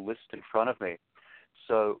cool list in front of me.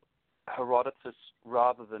 So Herodotus,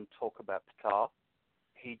 rather than talk about Ptah,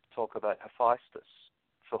 he'd talk about Hephaestus.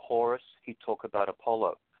 For Horus, he'd talk about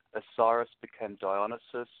Apollo. Osiris became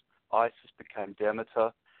Dionysus. Isis became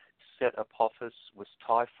Demeter. Set Apophis was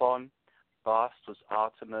Typhon. Bast was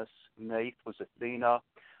Artemis. Neith was Athena.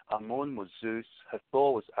 Amun was Zeus.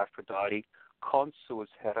 Hathor was Aphrodite. Khonsu was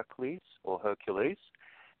Heracles or Hercules.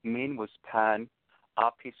 Min was Pan.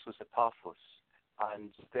 Apis was Epaphus. And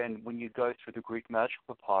then when you go through the Greek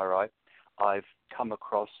magical papyri, I've come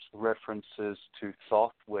across references to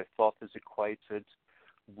Thoth, where Thoth is equated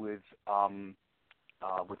with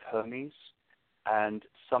Hermes, and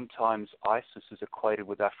sometimes Isis is equated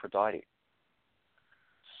with Aphrodite.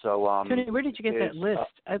 So, Tony, where did you get that list?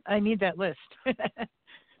 I need that list.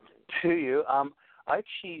 Do you? I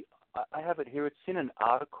have it here. It's in an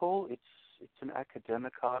article. an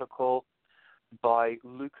academic article by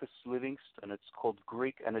Lucas Livingston. It's called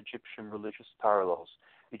Greek and Egyptian Religious Parallels.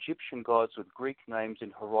 Egyptian gods with Greek names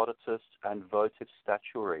in Herodotus and votive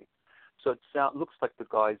statuary. So it looks like the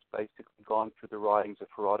guy's basically gone through the writings of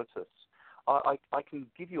Herodotus. I can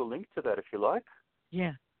give you a link to that if you like.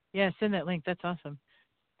 Yeah, send that link. That's awesome.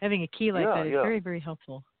 Having a key like that is very, very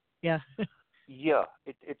helpful. Yeah. Yeah,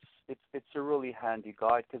 it's a really handy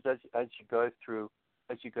guide because as you go through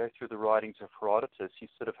the writings of Herodotus, you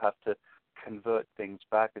sort of have to convert things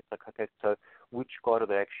back. It's like, okay, so which god are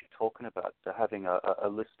they actually talking about? So having a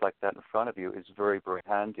list like that in front of you is very, very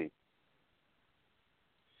handy.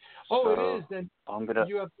 Oh, so it is. And I'm gonna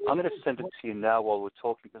send it to you now while we're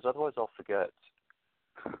talking because otherwise I'll forget.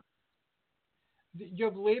 You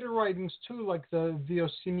have later writings too, like the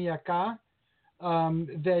Vyosimiaka,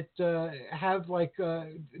 that have like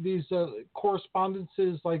these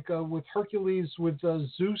correspondences, like with Hercules, with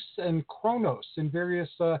Zeus and Kronos, in various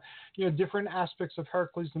different aspects of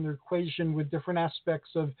Hercules and their equation, with different aspects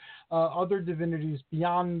of other divinities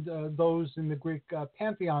beyond those in the Greek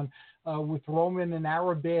pantheon, with Roman and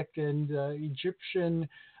Arabic and Egyptian.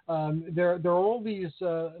 There are all these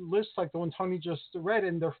lists like the one Tony just read,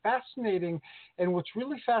 and they're fascinating. And what's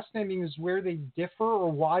really fascinating is where they differ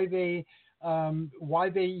or why they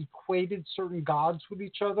equated certain gods with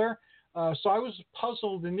each other. So I was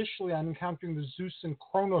puzzled initially on encountering the Zeus and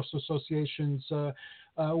Kronos associations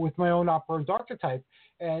with my own operant archetype.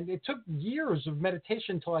 And it took years of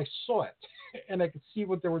meditation until I saw it and I could see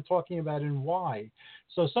what they were talking about and why.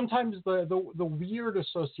 So sometimes the weird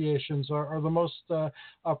associations are the most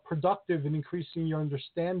productive in increasing your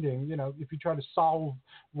understanding. If you try to solve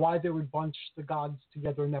why they would bunch the gods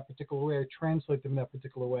together in that particular way or translate them in that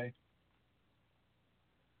particular way.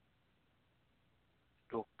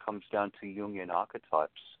 It all comes down to Jungian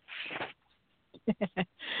archetypes.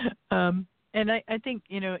 And I think,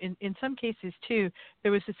 in some cases, too,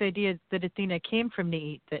 there was this idea that Athena came from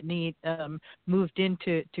Neat, that Neat moved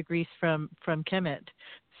into Greece from Kemet.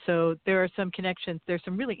 So there are some connections. There's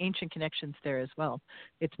some really ancient connections there as well.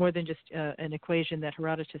 It's more than just an equation that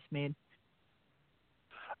Herodotus made.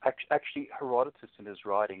 Actually, Herodotus in his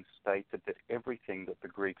writings stated that everything that the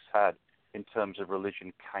Greeks had in terms of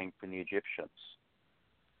religion came from the Egyptians,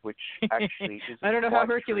 which actually is I don't know how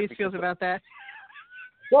Hercules feels about that.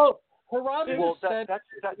 Well, Herodotus said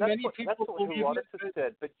that's many what Herodotus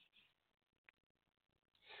said, but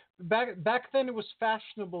back then it was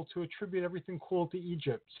fashionable to attribute everything cool to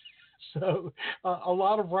Egypt. So a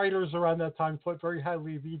lot of writers around that time thought very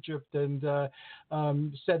highly of Egypt and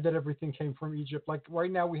said that everything came from Egypt. Like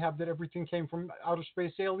right now we have that everything came from outer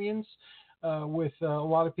space aliens. With a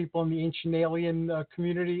lot of people in the ancient alien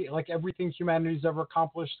community, like everything humanity's ever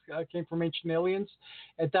accomplished came from ancient aliens.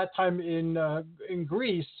 At that time in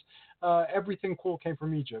Greece, everything cool came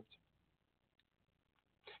from Egypt.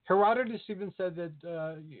 Herodotus even said that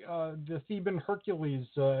the Theban Hercules,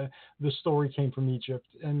 the story came from Egypt.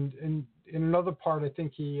 And in another part, I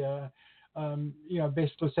think he,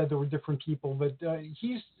 basically said there were different people. But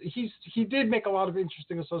he did make a lot of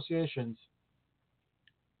interesting associations.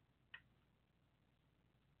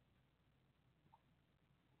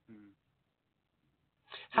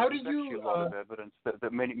 How do you? There's actually a lot of evidence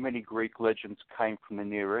that many Greek legends came from the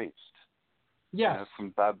Near East. Yes.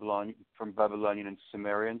 From Babylonian and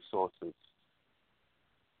Sumerian sources.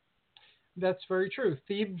 That's very true.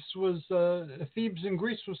 Thebes in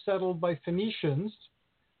Greece was settled by Phoenicians,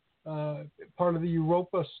 part of the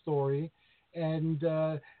Europa story, and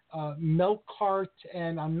Melkart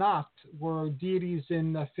and Anat were deities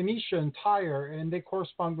in Phoenicia and Tyre, and they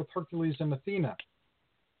correspond with Hercules and Athena.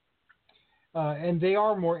 And they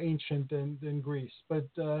are more ancient than Greece. But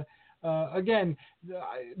again,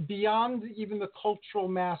 beyond even the cultural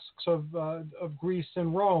masks of Greece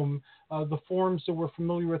and Rome, the forms that we're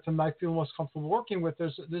familiar with and I feel most comfortable working with,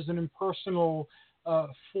 there's an impersonal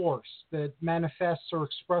force that manifests or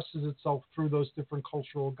expresses itself through those different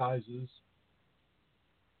cultural guises.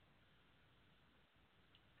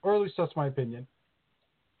 Or at least that's my opinion.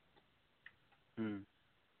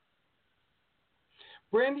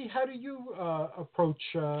 Brandy, how do you approach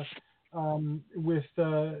with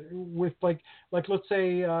like let's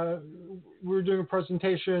say we were doing a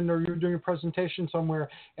presentation or you were doing a presentation somewhere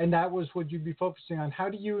and that was what you'd be focusing on? How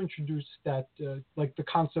do you introduce that, like the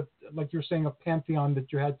concept, like you're saying, of pantheon,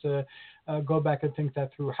 that you had to go back and think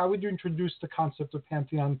that through? How would you introduce the concept of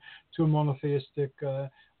pantheon to a monotheistic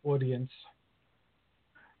audience?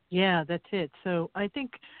 Yeah, that's it. So I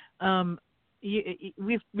think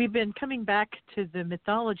we've been coming back to the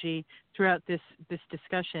mythology throughout this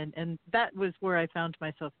discussion, and that was where I found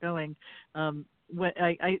myself going. when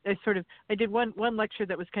I did one lecture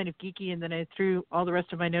that was kind of geeky, and then I threw all the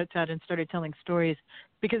rest of my notes out and started telling stories,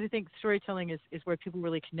 because I think storytelling is where people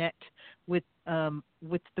really connect with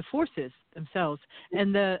the forces themselves,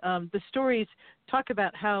 and the stories talk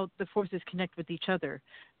about how the forces connect with each other,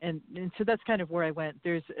 and so that's kind of where I went.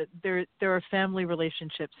 There are family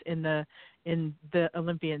relationships in the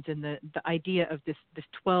Olympians, and the idea of this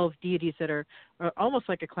 12 deities that are almost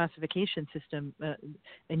like a classification system,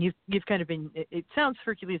 and you've kind of been. It sounds,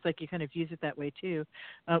 Hercules, like you kind of use it that way too.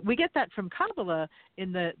 We get that from Kabbalah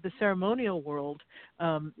in the ceremonial world.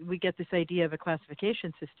 We get this idea of a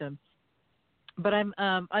classification system. But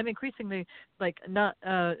I'm increasingly not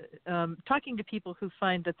talking to people who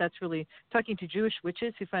find that's really talking to Jewish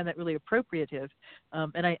witches who find that really appropriative,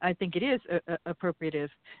 and I think it is appropriative,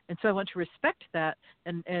 and so I want to respect that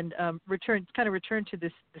and return to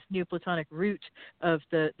this Neoplatonic root of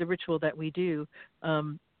the ritual that we do,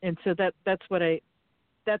 and so that's where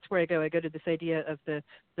I go. I go to this idea of the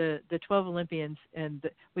 12 Olympians,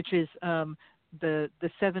 which is the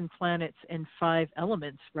 7 planets and 5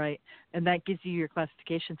 elements, right? And that gives you your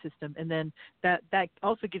classification system, and then that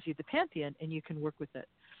also gives you the pantheon, and you can work with it.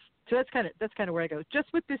 So that's kind of where I go.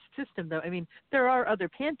 Just with this system, though, I mean, there are other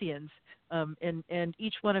pantheons, and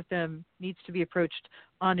each one of them needs to be approached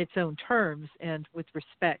on its own terms and with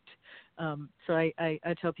respect. So I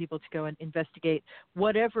tell people to go and investigate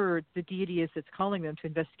whatever the deity is that's calling them, to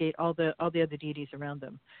investigate all the other deities around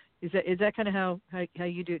them. Is that kind of how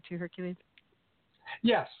you do it too, Hercules?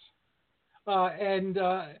 Yes. And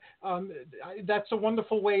that's a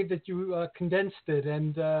wonderful way that you condensed it,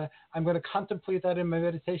 and I'm going to contemplate that in my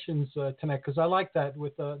meditations tonight, because I like that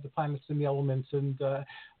with the planets and the elements. And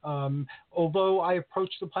although I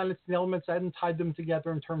approached the planets and the elements, I hadn't tied them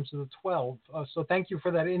together in terms of the 12. So thank you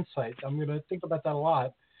for that insight. I'm going to think about that a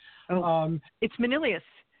lot. It's Manilius.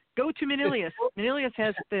 Go to Manilius. Manilius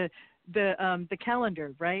has the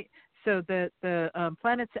calendar, right? So the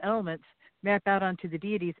planets and elements map out onto the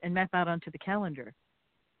deities and map out onto the calendar.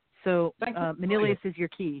 So Manilius is your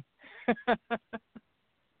key.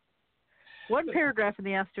 One paragraph in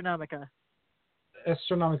the Astronomica.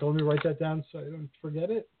 Astronomica. Let me write that down so I don't forget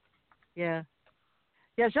it. Yeah.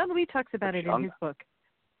 Yeah, Jean-Louis talks about it in his book.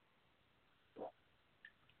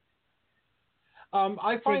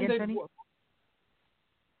 I find that... Tony?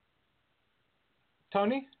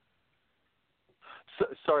 Tony?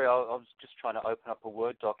 Sorry, I was just trying to open up a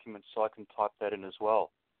Word document so I can type that in as well.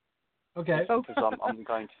 Okay. Because I'm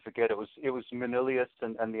going to forget. It was Manilius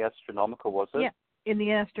and the Astronomica, was it? Yeah, in the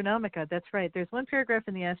Astronomica, that's right. There's one paragraph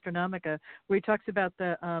in the Astronomica where he talks about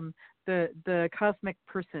the cosmic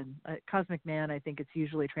person, cosmic man, I think it's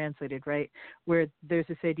usually translated, right? Where there's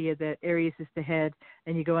this idea that Aries is the head,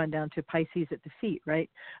 and you go on down to Pisces at the feet, right?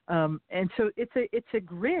 And so it's a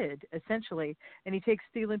grid essentially, and he takes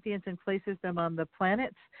the Olympians and places them on the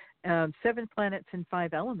planets, 7 planets and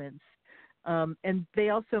 5 elements. And they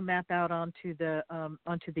also map out onto the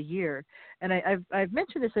year. And I've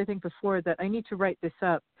mentioned this, I think, before, that I need to write this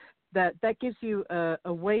up. That gives you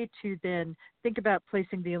a way to then think about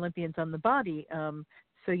placing the Olympians on the body.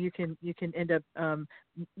 So you can end up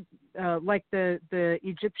like the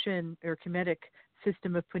Egyptian or Kemetic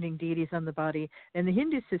system of putting deities on the body, and the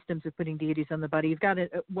Hindu systems of putting deities on the body. You've got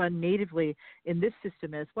one natively in this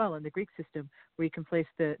system as well, in the Greek system, where you can place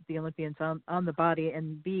the Olympians on the body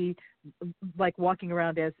and be like walking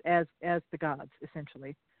around as the gods,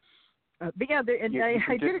 essentially. But yeah,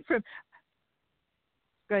 I did it from.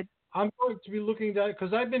 Go ahead. I'm going to be looking at that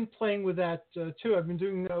because I've been playing with that too. I've been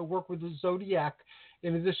doing work with the zodiac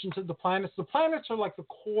in addition to the planets. The planets are like the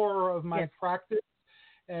core of my practice.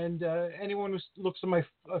 And anyone who looks at my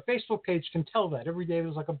Facebook page can tell that every day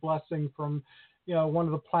there's like a blessing from, one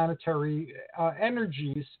of the planetary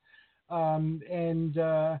energies. And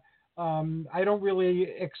I don't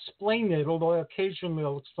really explain it, although occasionally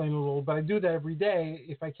I'll explain it a little, but I do that every day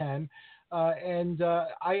if I can. And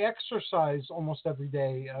I exercise almost every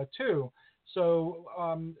day too. So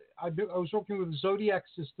I was working with the Zodiac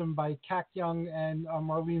System by Kak Young and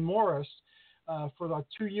Marlene Morris. For like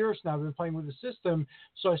 2 years now, I've been playing with the system.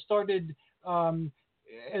 So I started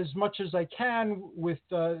as much as I can with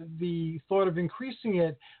the thought of increasing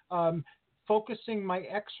it, focusing my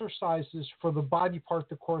exercises for the body part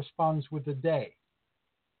that corresponds with the day.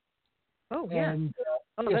 Oh, yeah. And,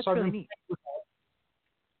 that's really neat.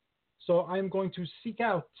 So I'm going to seek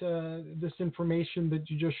out this information that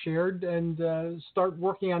you just shared and start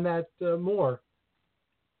working on that more.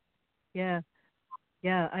 Yeah.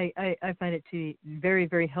 Yeah, I find it to be very,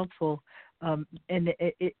 very helpful. And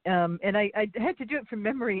I had to do it from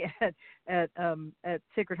memory at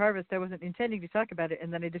Sacred Harvest. I wasn't intending to talk about it,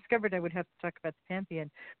 and then I discovered I would have to talk about the Pantheon.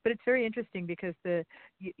 But it's very interesting because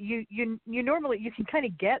you normally you can kind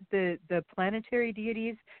of get the planetary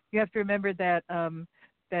deities. You have to remember that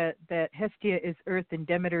that Hestia is Earth and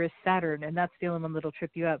Demeter is Saturn, and that's the only one that'll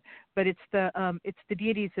trip you up. But it's the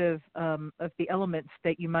deities of the elements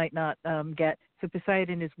that you might not get. So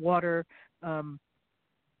Poseidon is water.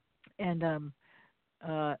 And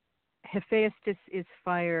Hephaestus is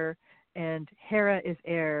fire, and Hera is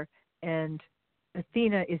air, and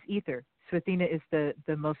Athena is ether. So Athena is the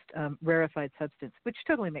most rarefied substance, which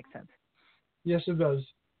totally makes sense. Yes, it does.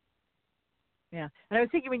 Yeah, and I was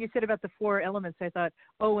thinking when you said about the 4 elements, I thought,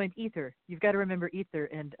 oh, and ether. You've got to remember ether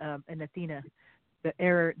and Athena, the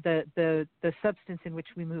air, the substance in which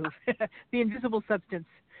we move, the invisible substance.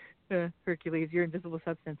 Hercules, your invisible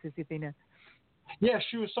substance is Athena. Yeah,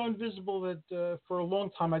 she was so invisible that for a long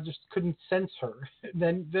time I just couldn't sense her.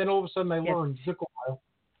 Then all of a sudden I learned. It took a while.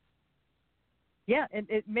 Yeah, and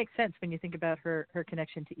it makes sense when you think about her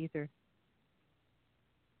connection to ether.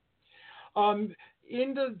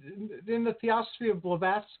 In the Theosophy of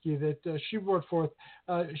Blavatsky that she brought forth,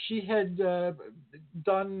 she had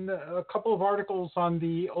done a couple of articles on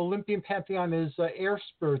the Olympian pantheon as air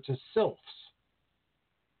spirits, as sylphs.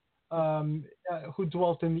 Who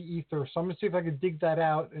dwelt in the ether. So I'm going to see if I could dig that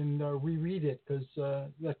out and reread it, because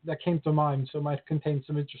that came to mind, so it might contain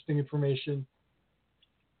some interesting information.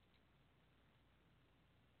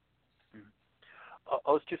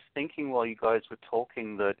 I was just thinking while you guys were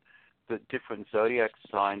talking that the different zodiac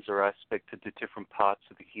signs are aspected to different parts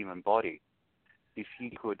of the human body. If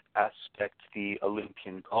you could aspect the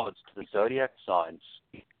Olympian gods to the zodiac signs,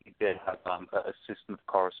 you'd then have a system of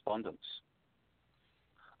correspondence.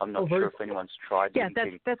 I'm not sure if anyone's tried. Yeah,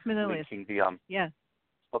 that's Menelaus. Yeah.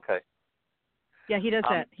 Okay. Yeah, he does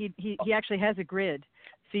that. He actually has a grid,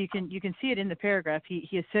 so you can see it in the paragraph.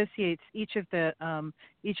 He associates each of the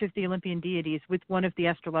Olympian deities with one of the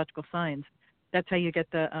astrological signs. That's how you get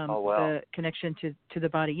the connection to the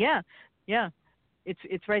body. Yeah.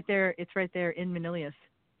 It's right there. It's right there in Menelaus.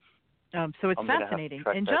 So it's fascinating.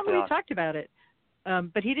 And John Lee talked about it.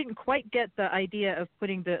 But he didn't quite get the idea of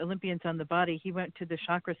putting the Olympians on the body. He went to the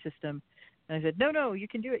chakra system, and I said, "No, you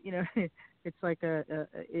can do it." You know, it's like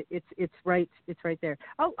it's right there.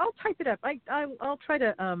 I'll type it up. I'll try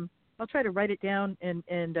to write it down and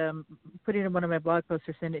put it in one of my blog posts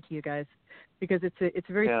or send it to you guys, because it's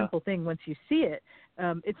a very simple thing once you see it.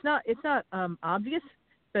 It's not obvious,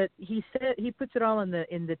 but he puts it all in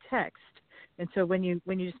the text. And so when you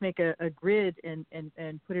just make a grid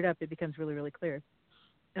and put it up, it becomes really, really clear.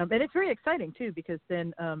 And it's very exciting too, because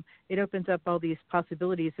then it opens up all these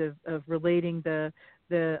possibilities of relating the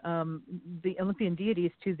Olympian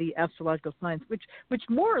deities to the astrological signs, which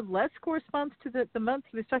more or less corresponds to the month.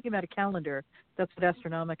 He was talking about a calendar. That's what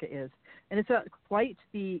Astronomica is, and it's not quite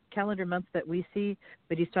the calendar month that we see,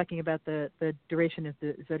 but he's talking about the duration of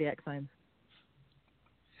the zodiac signs.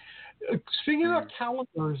 Speaking of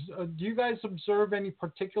calendars, do you guys observe any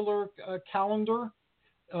particular calendar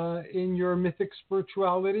in your mythic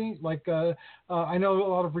spirituality? Like, I know a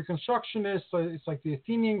lot of Reconstructionists, it's like the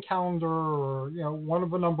Athenian calendar, or one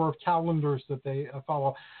of a number of calendars that they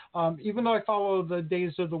follow. Even though I follow the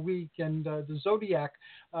days of the week and the zodiac,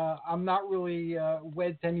 I'm not really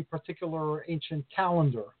wed to any particular ancient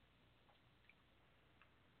calendar.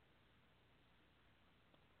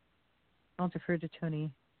 I'll defer to Tony.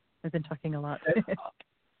 I've been talking a lot.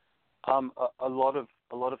 A lot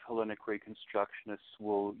of Hellenic Reconstructionists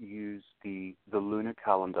will use the lunar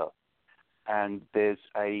calendar, and there's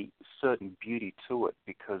a certain beauty to it,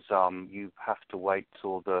 because you have to wait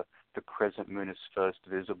till the crescent moon is first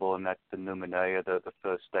visible, and that's the Numenea, the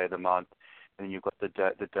first day of the month, and then you've got the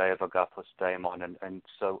day of Agathos Daimon, and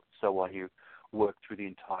so on. You work through the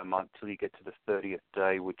entire month till you get to the 30th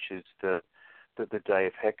day, which is the day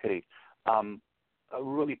of Hecate. A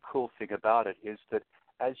really cool thing about it is that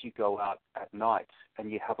as you go out at night and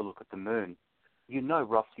you have a look at the moon, you know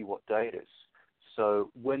roughly what day it is. So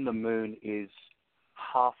when the moon is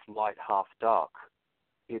half light, half dark,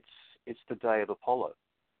 it's the day of Apollo.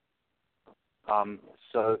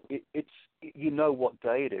 So it's what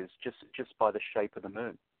day it is just by the shape of the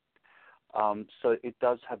moon. So it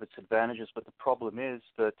does have its advantages, but the problem is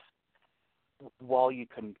that while you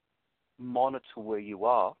can monitor where you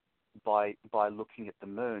are by looking at the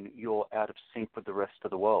moon, you're out of sync with the rest of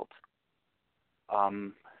the world.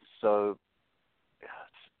 So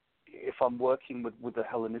if I'm working with the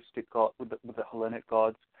Hellenistic god, with the Hellenic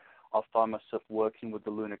gods, I'll find myself working with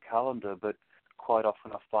the lunar calendar. But quite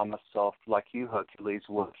often I find myself, like you, Hercules,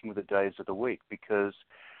 working with the days of the week, because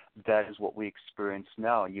that is what we experience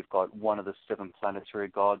now. You've got one of the 7 planetary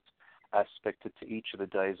gods aspected to each of the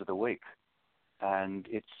days of the week, and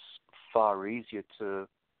it's far easier to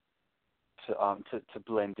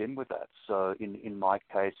blend in with that. So in my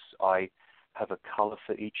case, I have a color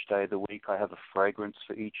for each day of the week. I have a fragrance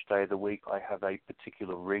for each day of the week. I have a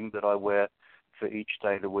particular ring that I wear for each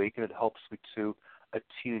day of the week, and it helps me to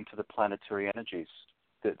attune to the planetary energies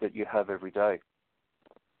that you have every day.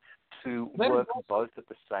 To work both at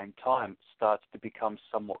the same time starts to become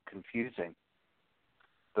somewhat confusing,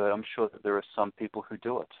 but I'm sure that there are some people who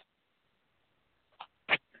do it.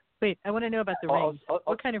 Wait, I want to know about the ring.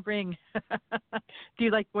 What kind of ring? Do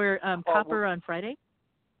you wear copper on Friday?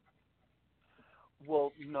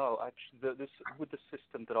 Well, no. Actually, with the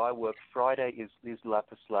system that I work, Friday is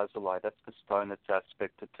lapis lazuli. That's the stone that's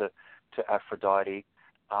aspected to Aphrodite.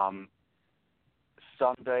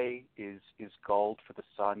 Sunday is gold for the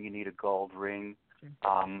sun. You need a gold ring.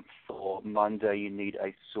 For Monday, you need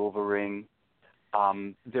a silver ring.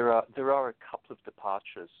 There are a couple of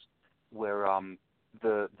departures where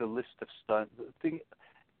the list of stones.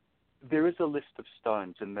 There is a list of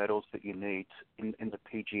stones and metals that you need in the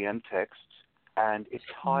PGM texts, and it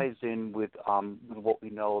ties in with what we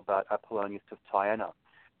know about Apollonius of Tyana.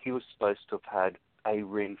 He was supposed to have had a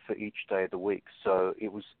ring for each day of the week, so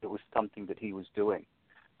it was something that he was doing.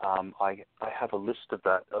 I have a list of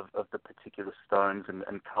that of the particular stones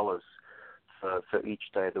and colors for each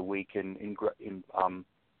day of the week in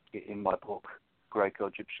my book,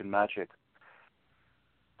 Greco-Egyptian Magic.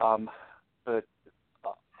 But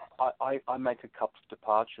I make a couple of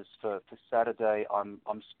departures. For Saturday, I'm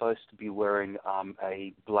supposed to be wearing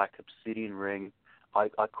a black obsidian ring. I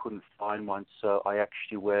couldn't find one, so I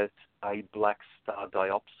actually wear a black star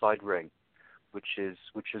diopside ring, which is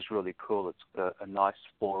really cool. It's got a nice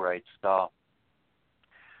 4-8 star.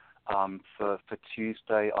 For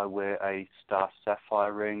Tuesday, I wear a star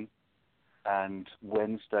sapphire ring, and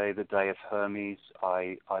Wednesday, the day of Hermes,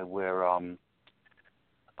 I wear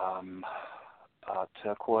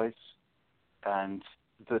turquoise, and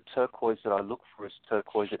the turquoise that I look for is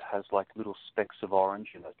turquoise that has little specks of orange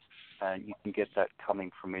in it, and you can get that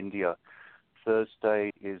coming from India.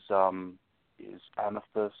 Thursday is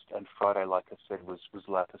amethyst, and Friday, like I said, was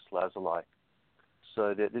lapis lazuli.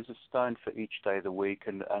 So there's a stone for each day of the week,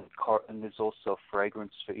 and there's also a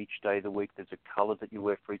fragrance for each day of the week. There's a color that you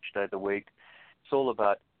wear for each day of the week. It's all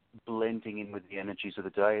about blending in with the energies of the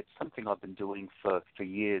day. It's something I've been doing for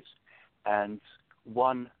years. And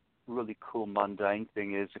one really cool mundane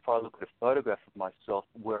thing is if I look at a photograph of myself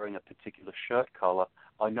wearing a particular shirt color,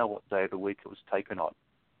 I know what day of the week it was taken on.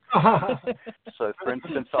 So, for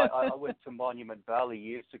instance, I went to Monument Valley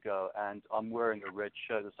years ago, and I'm wearing a red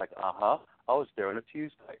shirt. It's I was there on a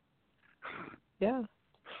Tuesday. Yeah.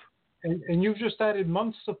 And you've just added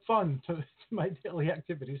months of fun to my daily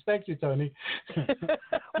activities. Thank you, Tony.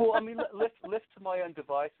 Well, I mean, left to my own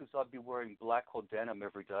devices, I'd be wearing black or denim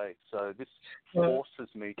every day. So this forces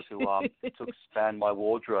me to expand my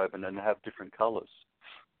wardrobe and then have different colors.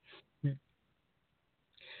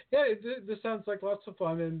 Yeah, this sounds like lots of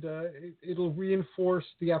fun, and it'll reinforce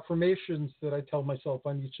the affirmations that I tell myself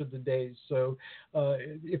on each of the days. So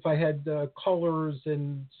if I had colors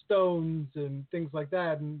and stones and things like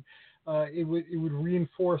that, and it would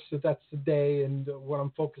reinforce that that's the day and what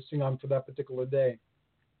I'm focusing on for that particular day.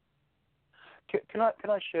 Can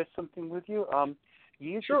I share something with you?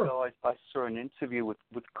 Years Sure. ago, I saw an interview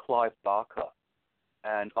with Clive Barker.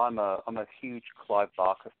 And I'm a huge Clive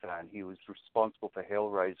Barker fan. He was responsible for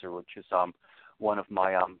Hellraiser, which is one of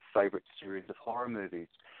my favorite series of horror movies.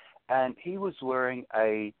 And he was wearing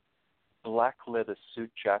a black leather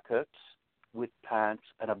suit jacket with pants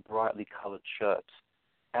and a brightly colored shirt.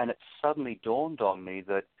 And it suddenly dawned on me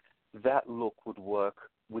that look would work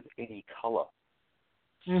with any color.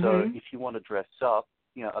 Mm-hmm. So if you want to dress up,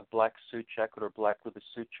 a black suit jacket or a black leather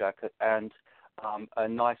suit jacket and a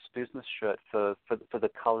nice business shirt for the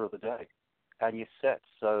color of the day, and you're set.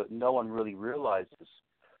 So no one really realizes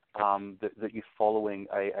that you're following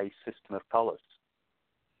a system of colors.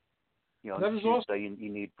 On Tuesday awesome. you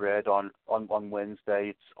need red. On Wednesday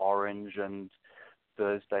it's orange, and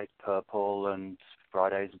Thursday it's purple, and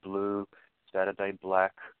Friday's blue, Saturday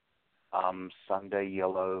black, Sunday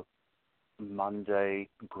yellow, Monday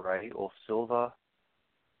gray or silver.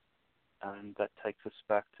 And that takes us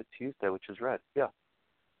back to Tuesday, which is red. Yeah.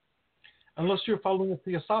 Unless you're following a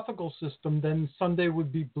theosophical system, then Sunday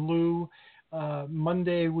would be blue,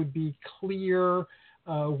 Monday would be clear,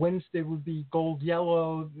 Wednesday would be gold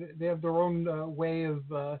yellow. They have their own way of.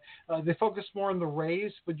 They focus more on the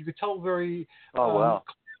rays, but you could tell very Oh wow.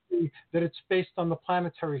 clearly that it's based on the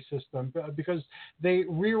planetary system because they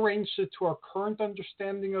rearranged it to our current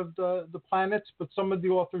understanding of the planets, but some of the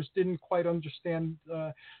authors didn't quite understand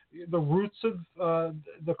the roots of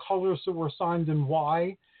the colors that were assigned and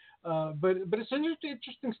why. But it's an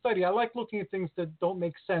interesting study. I like looking at things that don't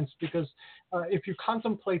make sense because if you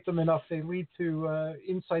contemplate them enough, they lead to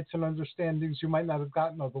insights and understandings you might not have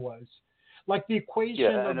gotten otherwise. Like the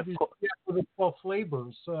equation of the 12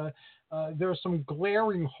 flavors. There are some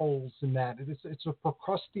glaring holes in that. It's a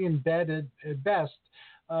Procrustean bed at best.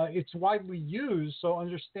 It's widely used, so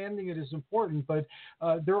understanding it is important. But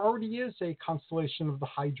there already is a constellation of the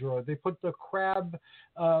Hydra. They put the crab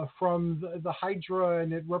from the Hydra,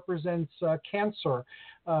 and it represents Cancer.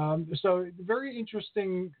 So very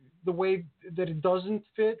interesting the way that it doesn't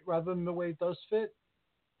fit rather than the way it does fit.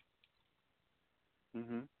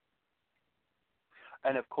 Mm-hmm.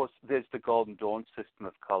 And of course, there's the Golden Dawn system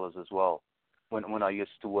of colors as well. When I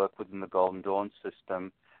used to work within the Golden Dawn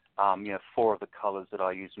system, 4 of the colors that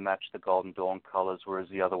I use match the Golden Dawn colors, whereas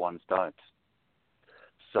the other ones don't.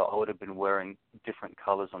 So I would have been wearing different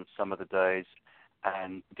colors on some of the days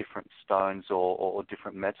and different stones or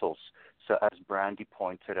different metals. So as Brandy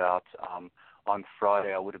pointed out, on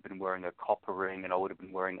Friday I would have been wearing a copper ring and I would have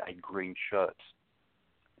been wearing a green shirt.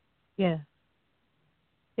 Yeah.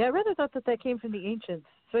 Yeah, I rather thought that came from the ancients.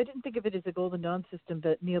 So I didn't think of it as a Golden Dawn system,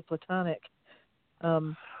 but Neoplatonic.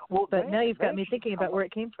 But now you've got me thinking about where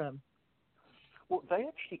it came from. Well, they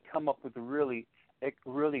actually come up with a really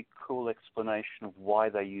cool explanation of why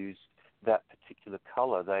they use that particular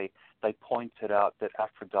color. They pointed out that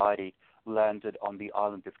Aphrodite landed on the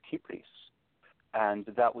island of Kypris, and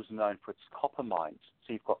that was known for its copper mines.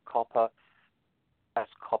 So you've got copper. As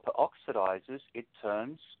copper oxidizes, it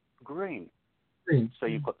turns green. So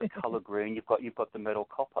you've got the color green. You've got the metal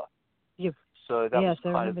copper. So that was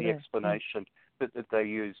kind of the explanation that they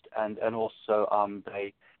used, and also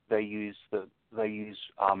they use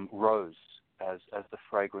rose as the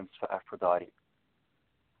fragrance for Aphrodite.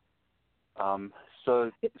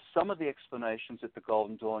 So some of the explanations that the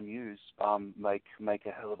Golden Dawn use make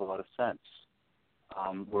a hell of a lot of sense.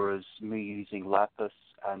 Whereas me using lapis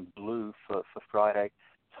and blue for Friday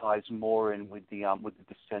ties more in with the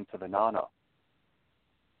descent of Inanna.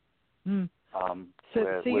 Mm.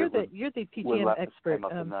 So you're the PGM expert.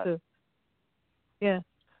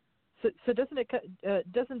 So doesn't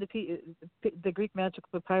the Greek magical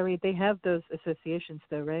papyri, they have those associations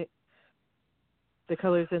though, right? The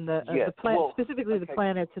colors in the specifically the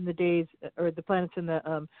planets and the days, or the planets and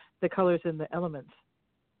the colors in the elements.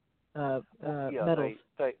 Metals.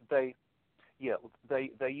 They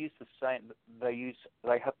use the same. They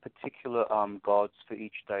have particular gods for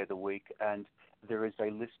each day of the week, and there is a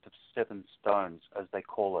list of 7 stones, as they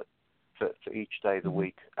call it, for each day of the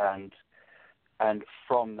week, and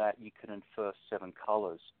from that you can infer 7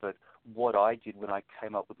 colors. But what I did when I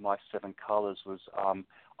came up with my 7 colors was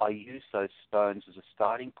I used those stones as a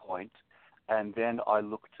starting point, and then I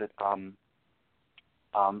looked at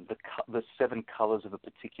the 7 colors of a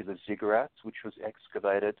particular ziggurat, which was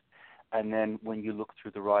excavated. And then when you look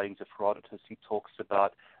through the writings of Herodotus, he talks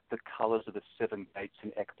about the colors of the 7 gates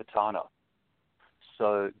in Ecbatana.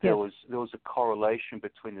 So there was a correlation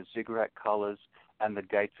between the ziggurat colors and the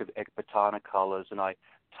gates of Ecbatana colors, and I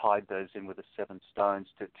tied those in with the 7 stones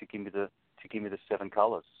to give me the 7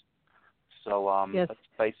 colors. So that's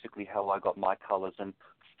basically how I got my colors, and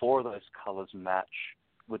 4 of those colors match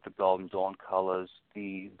with the Golden Dawn colors.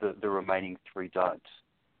 The remaining 3 don't.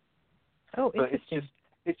 Oh, but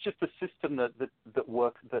it's just a system that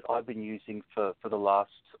I've been using for the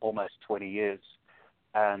last almost 20 years,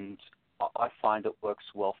 and I find it works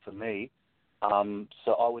well for me.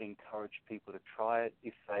 So I would encourage people to try it.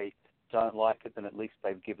 If they don't like it, then at least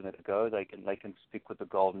they've given it a go. They can stick with the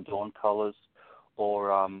Golden Dawn colors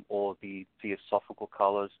or the Theosophical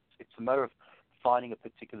colors. It's a matter of finding a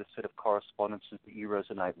particular set of correspondences that you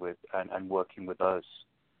resonate with and working with those.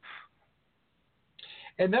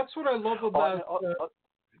 And that's what I love about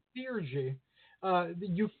theurgy.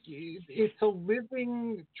 It's a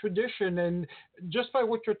living tradition, and just by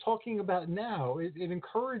what you're talking about now, it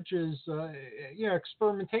encourages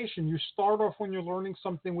experimentation. You start off when you're learning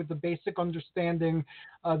something with the basic understanding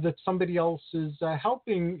that somebody else is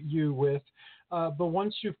helping you with. But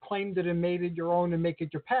once you've claimed it and made it your own and make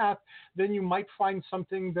it your path, then you might find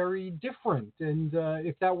something very different. And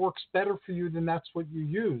if that works better for you, then that's what you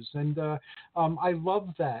use. And I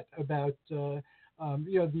love that about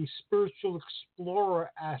the spiritual explorer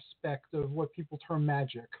aspect of what people term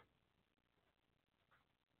magic.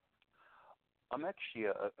 I'm actually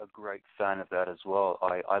a great fan of that as well.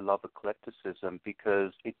 I love eclecticism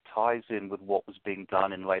because it ties in with what was being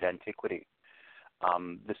done in late antiquity.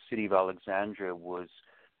 The city of Alexandria was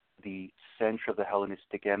the center of the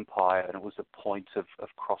Hellenistic Empire, and it was a point of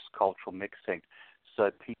cross-cultural mixing.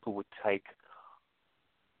 So people would take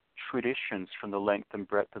traditions from the length and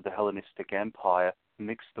breadth of the Hellenistic Empire,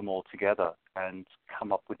 mix them all together, and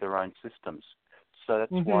come up with their own systems. So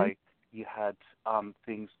that's why you had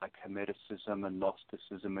things like Hermeticism and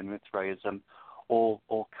Gnosticism and Mithraism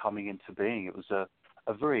all coming into being. It was a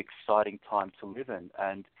very exciting time to live in,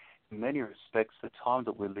 and in many respects, the time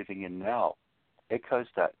that we're living in now echoes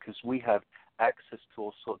that, because we have access to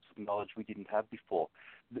all sorts of knowledge we didn't have before.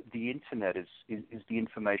 The internet is the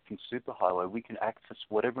information superhighway. We can access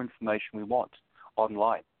whatever information we want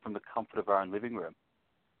online from the comfort of our own living room.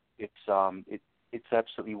 It's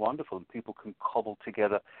absolutely wonderful, and people can cobble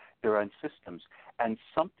together their own systems. And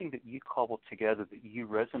something that you cobble together that you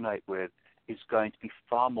resonate with is going to be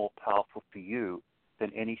far more powerful for you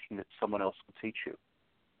than anything that someone else will teach you.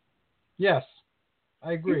 Yes,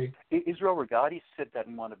 I agree. Israel Regardie said that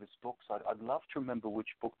in one of his books. I'd love to remember which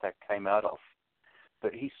book that came out of.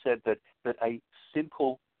 But he said that a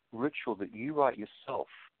simple ritual that you write yourself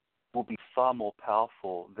will be far more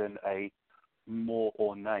powerful than a more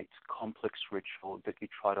ornate, complex ritual that you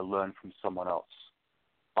try to learn from someone else.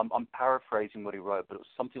 I'm paraphrasing what he wrote, but it was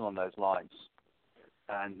something along those lines.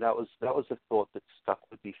 And that was a thought that stuck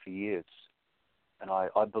with me for years. And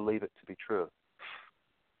I believe it to be true.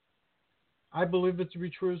 I believe it to be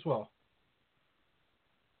true as well.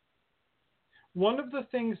 One of the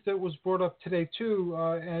things that was brought up today, too,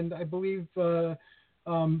 and I believe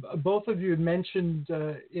both of you had mentioned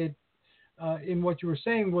it in what you were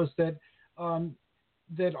saying, was that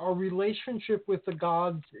that our relationship with the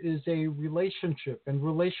gods is a relationship, and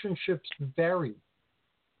relationships vary.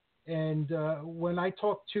 And when I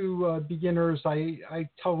talk to beginners, I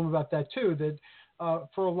tell them about that, too, that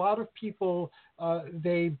for a lot of people,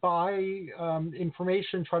 they buy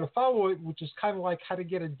information, try to follow it, which is kind of like how to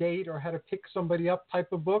get a date or how to pick somebody up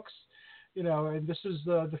type of books. You know, and this is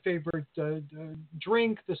the favorite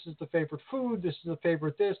drink, this is the favorite food, this is the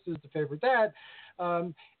favorite this is the favorite that.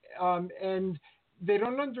 And they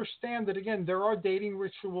don't understand that, again, there are dating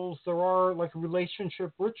rituals, there are like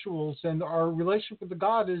relationship rituals, and our relationship with the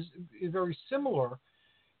God is very similar.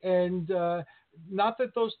 And not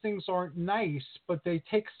that those things aren't nice, but they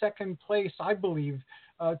take second place, I believe,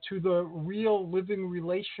 to the real living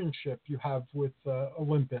relationship you have with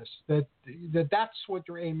Olympus. That's what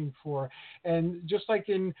you're aiming for. And just like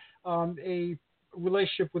in a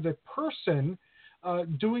relationship with a person,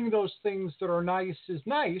 doing those things that are nice is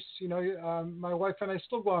nice. You know, my wife and I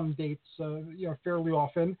still go on dates, fairly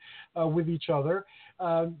often with each other.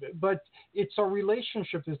 But it's our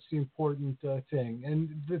relationship that's the important thing.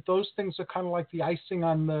 And those things are kind of like the icing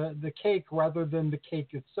on the cake rather than the cake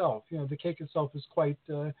itself. You know, the cake itself is quite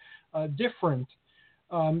different.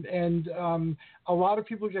 And a lot of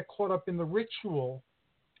people get caught up in the ritual,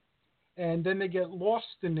 and then they get lost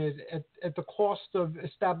in it at the cost of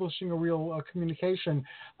establishing a real communication.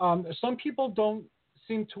 Some people don't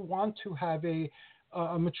seem to want to have a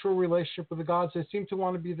mature relationship with the gods. They seem to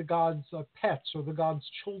want to be the gods' pets or the gods'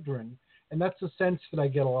 children. And that's the sense that I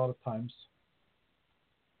get a lot of times.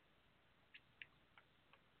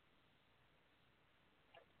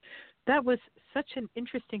 That was such an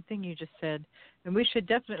interesting thing you just said. And we should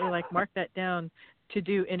definitely mark that down to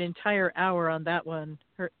do an entire hour on that one,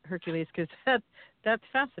 Hercules, because that's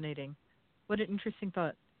fascinating. What an interesting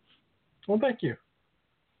thought. Well, thank you.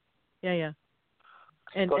 Yeah.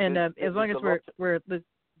 And Scott, as long as we're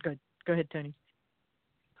good. Go ahead, Tony.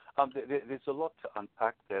 There's a lot to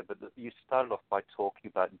unpack there, but you started off by talking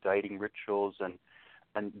about dating rituals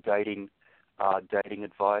and dating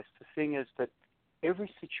advice. The thing is that every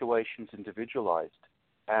situation is individualized,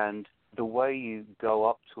 and the way you go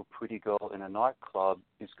up to a pretty girl in a nightclub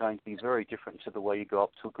is going to be very different to the way you go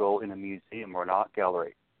up to a girl in a museum or an art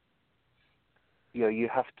gallery. You know, you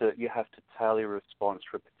have to tailor a response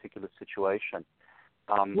for a particular situation.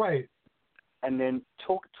 Right. And then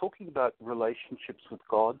talking about relationships with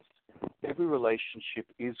gods, every relationship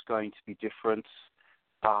is going to be different.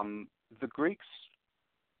 The Greeks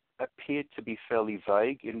appeared to be fairly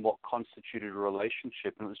vague in what constituted a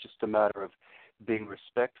relationship, and it was just a matter of being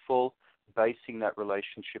respectful, basing that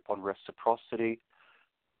relationship on reciprocity,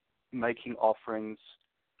 making offerings,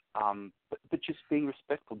 but just being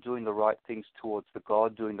respectful, doing the right things towards the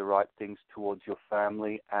god, doing the right things towards your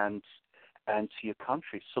family and to your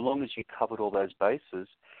country. So long as you covered all those bases,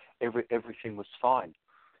 everything was fine.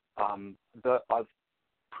 I've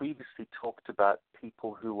previously talked about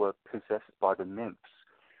people who were possessed by the nymphs,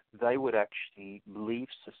 they would actually leave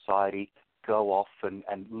society, go off and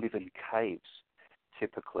live in caves,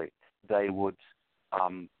 typically. They would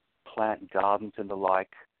plant gardens and the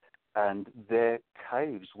like, and their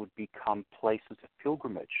caves would become places of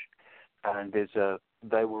pilgrimage. And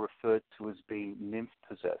they were referred to as being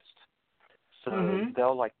nymph-possessed. So they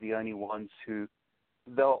were like the only ones who,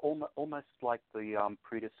 they were almost like the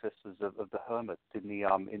predecessors of the hermits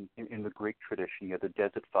in the Greek tradition, the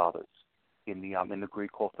Desert Fathers in the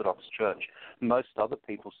Greek Orthodox Church. Most other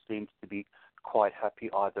people seemed to be quite happy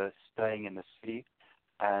either staying in the city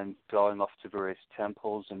and going off to various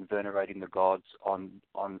temples and venerating the gods on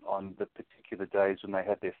the particular days when they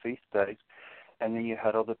had their feast days. And then you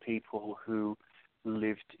had other people who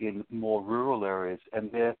lived in more rural areas,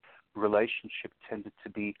 and their relationship tended to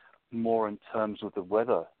be more in terms of the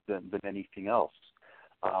weather than anything else.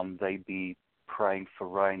 They'd be praying for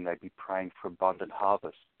rain. They'd be praying for abundant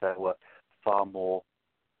harvest. They were far more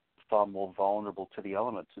vulnerable to the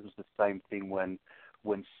elements. It was the same thing when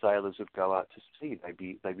sailors would go out to sea. They'd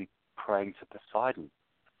be praying to Poseidon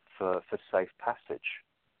for safe passage.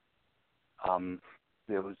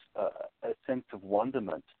 There was a sense of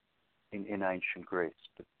wonderment in ancient Greece.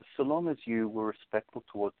 But so long as you were respectful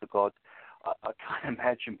towards the gods, I can't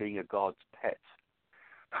imagine being a god's pet.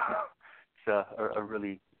 It's a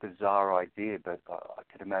really bizarre idea, but I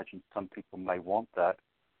could imagine some people may want that.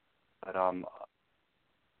 But I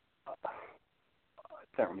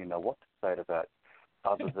don't really know what to say to that,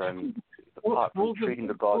 other than apart from treating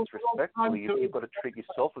the gods respectfully, you've got to treat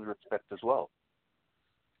yourself with respect as well.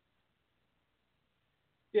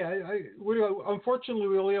 Yeah, unfortunately,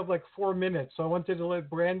 we only have like 4 minutes, so I wanted to let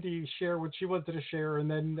Brandy share what she wanted to share, and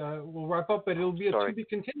then we'll wrap up. But it'll be to be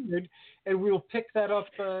continued, and we'll pick that up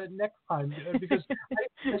next time because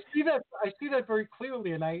I see that very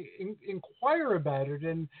clearly, and I inquire about it,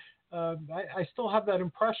 and I still have that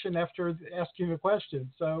impression after asking the question.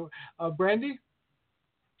 So, Brandy?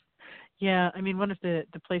 Yeah, I mean, one of the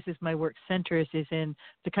places my work centers is in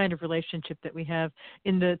the kind of relationship that we have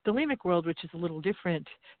in the Thelemic world, which is a little different.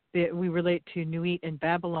 We relate to Nuit and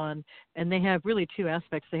Babylon, and they have really two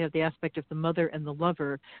aspects. They have the aspect of the mother and the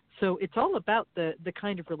lover. So it's all about the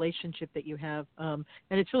kind of relationship that you have, and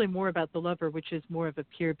it's really more about the lover, which is more of a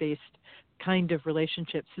peer-based kind of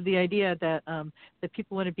relationship. So the idea that that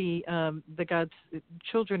people want to be the gods'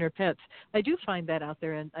 children or pets, I do find that out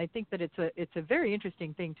there, and I think that it's a very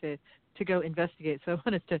interesting thing to go investigate. So I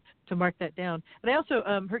wanted to mark that down. And I also,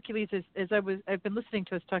 Hercules, as I've been listening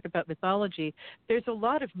to us talk about mythology, there's a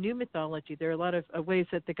lot of new mythology. There are a lot of ways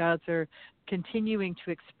that the gods are continuing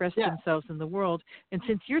to express themselves in the world. And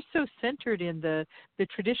since you're so centered in the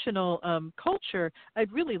traditional culture,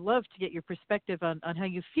 I'd really love to get your perspective on how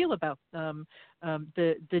you feel about the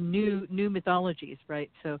new mythologies,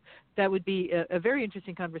 right? So that would be a very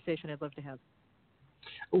interesting conversation I'd love to have.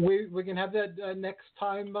 We can have that next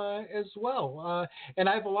time as well. And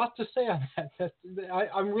I have a lot to say on that.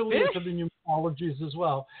 I'm really into the new mythologies as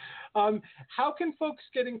well. How can folks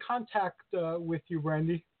get in contact with you,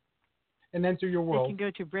 Brandy, and enter your world? They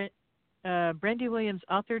can go to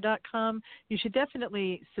brandywilliamsauthor.com. You should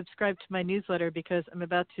definitely subscribe to my newsletter because I'm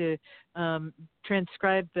about to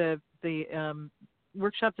transcribe the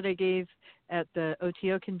workshop that I gave at the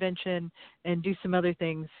OTO convention and do some other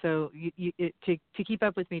things. So to keep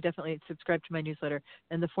up with me, definitely subscribe to my newsletter.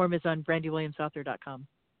 And the form is on brandywilliamsauthor.com.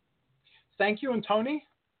 Thank you. And Tony?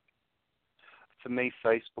 For me,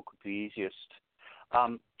 Facebook would be easiest.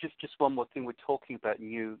 Just one more thing. We're talking about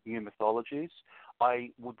new mythologies. I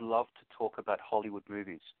would love to talk about Hollywood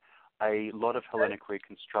movies. A lot of Hellenic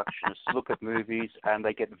reconstructionists look at movies and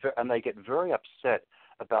they get very upset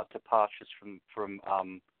about departures from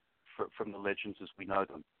the legends as we know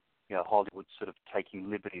them. You know, Hollywood sort of taking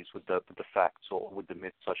liberties with the facts or with the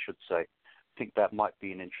myths, I should say. I think that might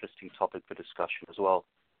be an interesting topic for discussion as well.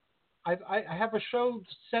 I have a show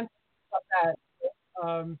sent about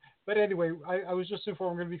that. But anyway, I was just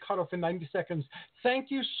informed we're going to be cut off in 90 seconds.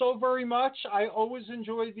 Thank you so very much. I always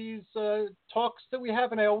enjoy these talks that we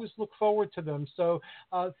have, and I always look forward to them. So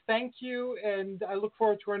thank you, and I look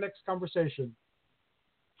forward to our next conversation.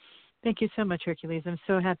 Thank you so much, Hercules. I'm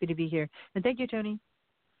so happy to be here. And thank you, Tony.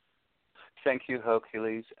 Thank you,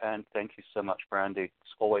 Hercules, and thank you so much, Brandy.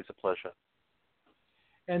 It's always a pleasure.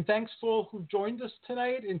 And thanks to all who joined us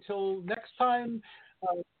tonight. Until next time,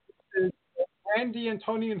 Brandy and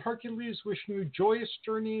Tony and Hercules wishing you joyous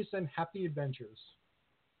journeys and happy adventures.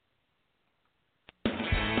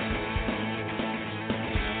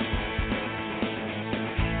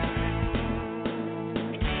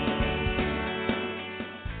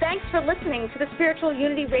 Thanks for listening to the Spiritual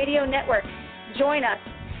Unity Radio Network. Join us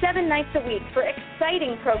 7 nights a week for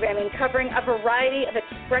exciting programming covering a variety of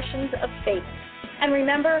expressions of faith. And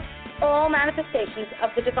remember, all manifestations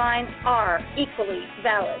of the divine are equally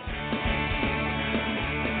valid.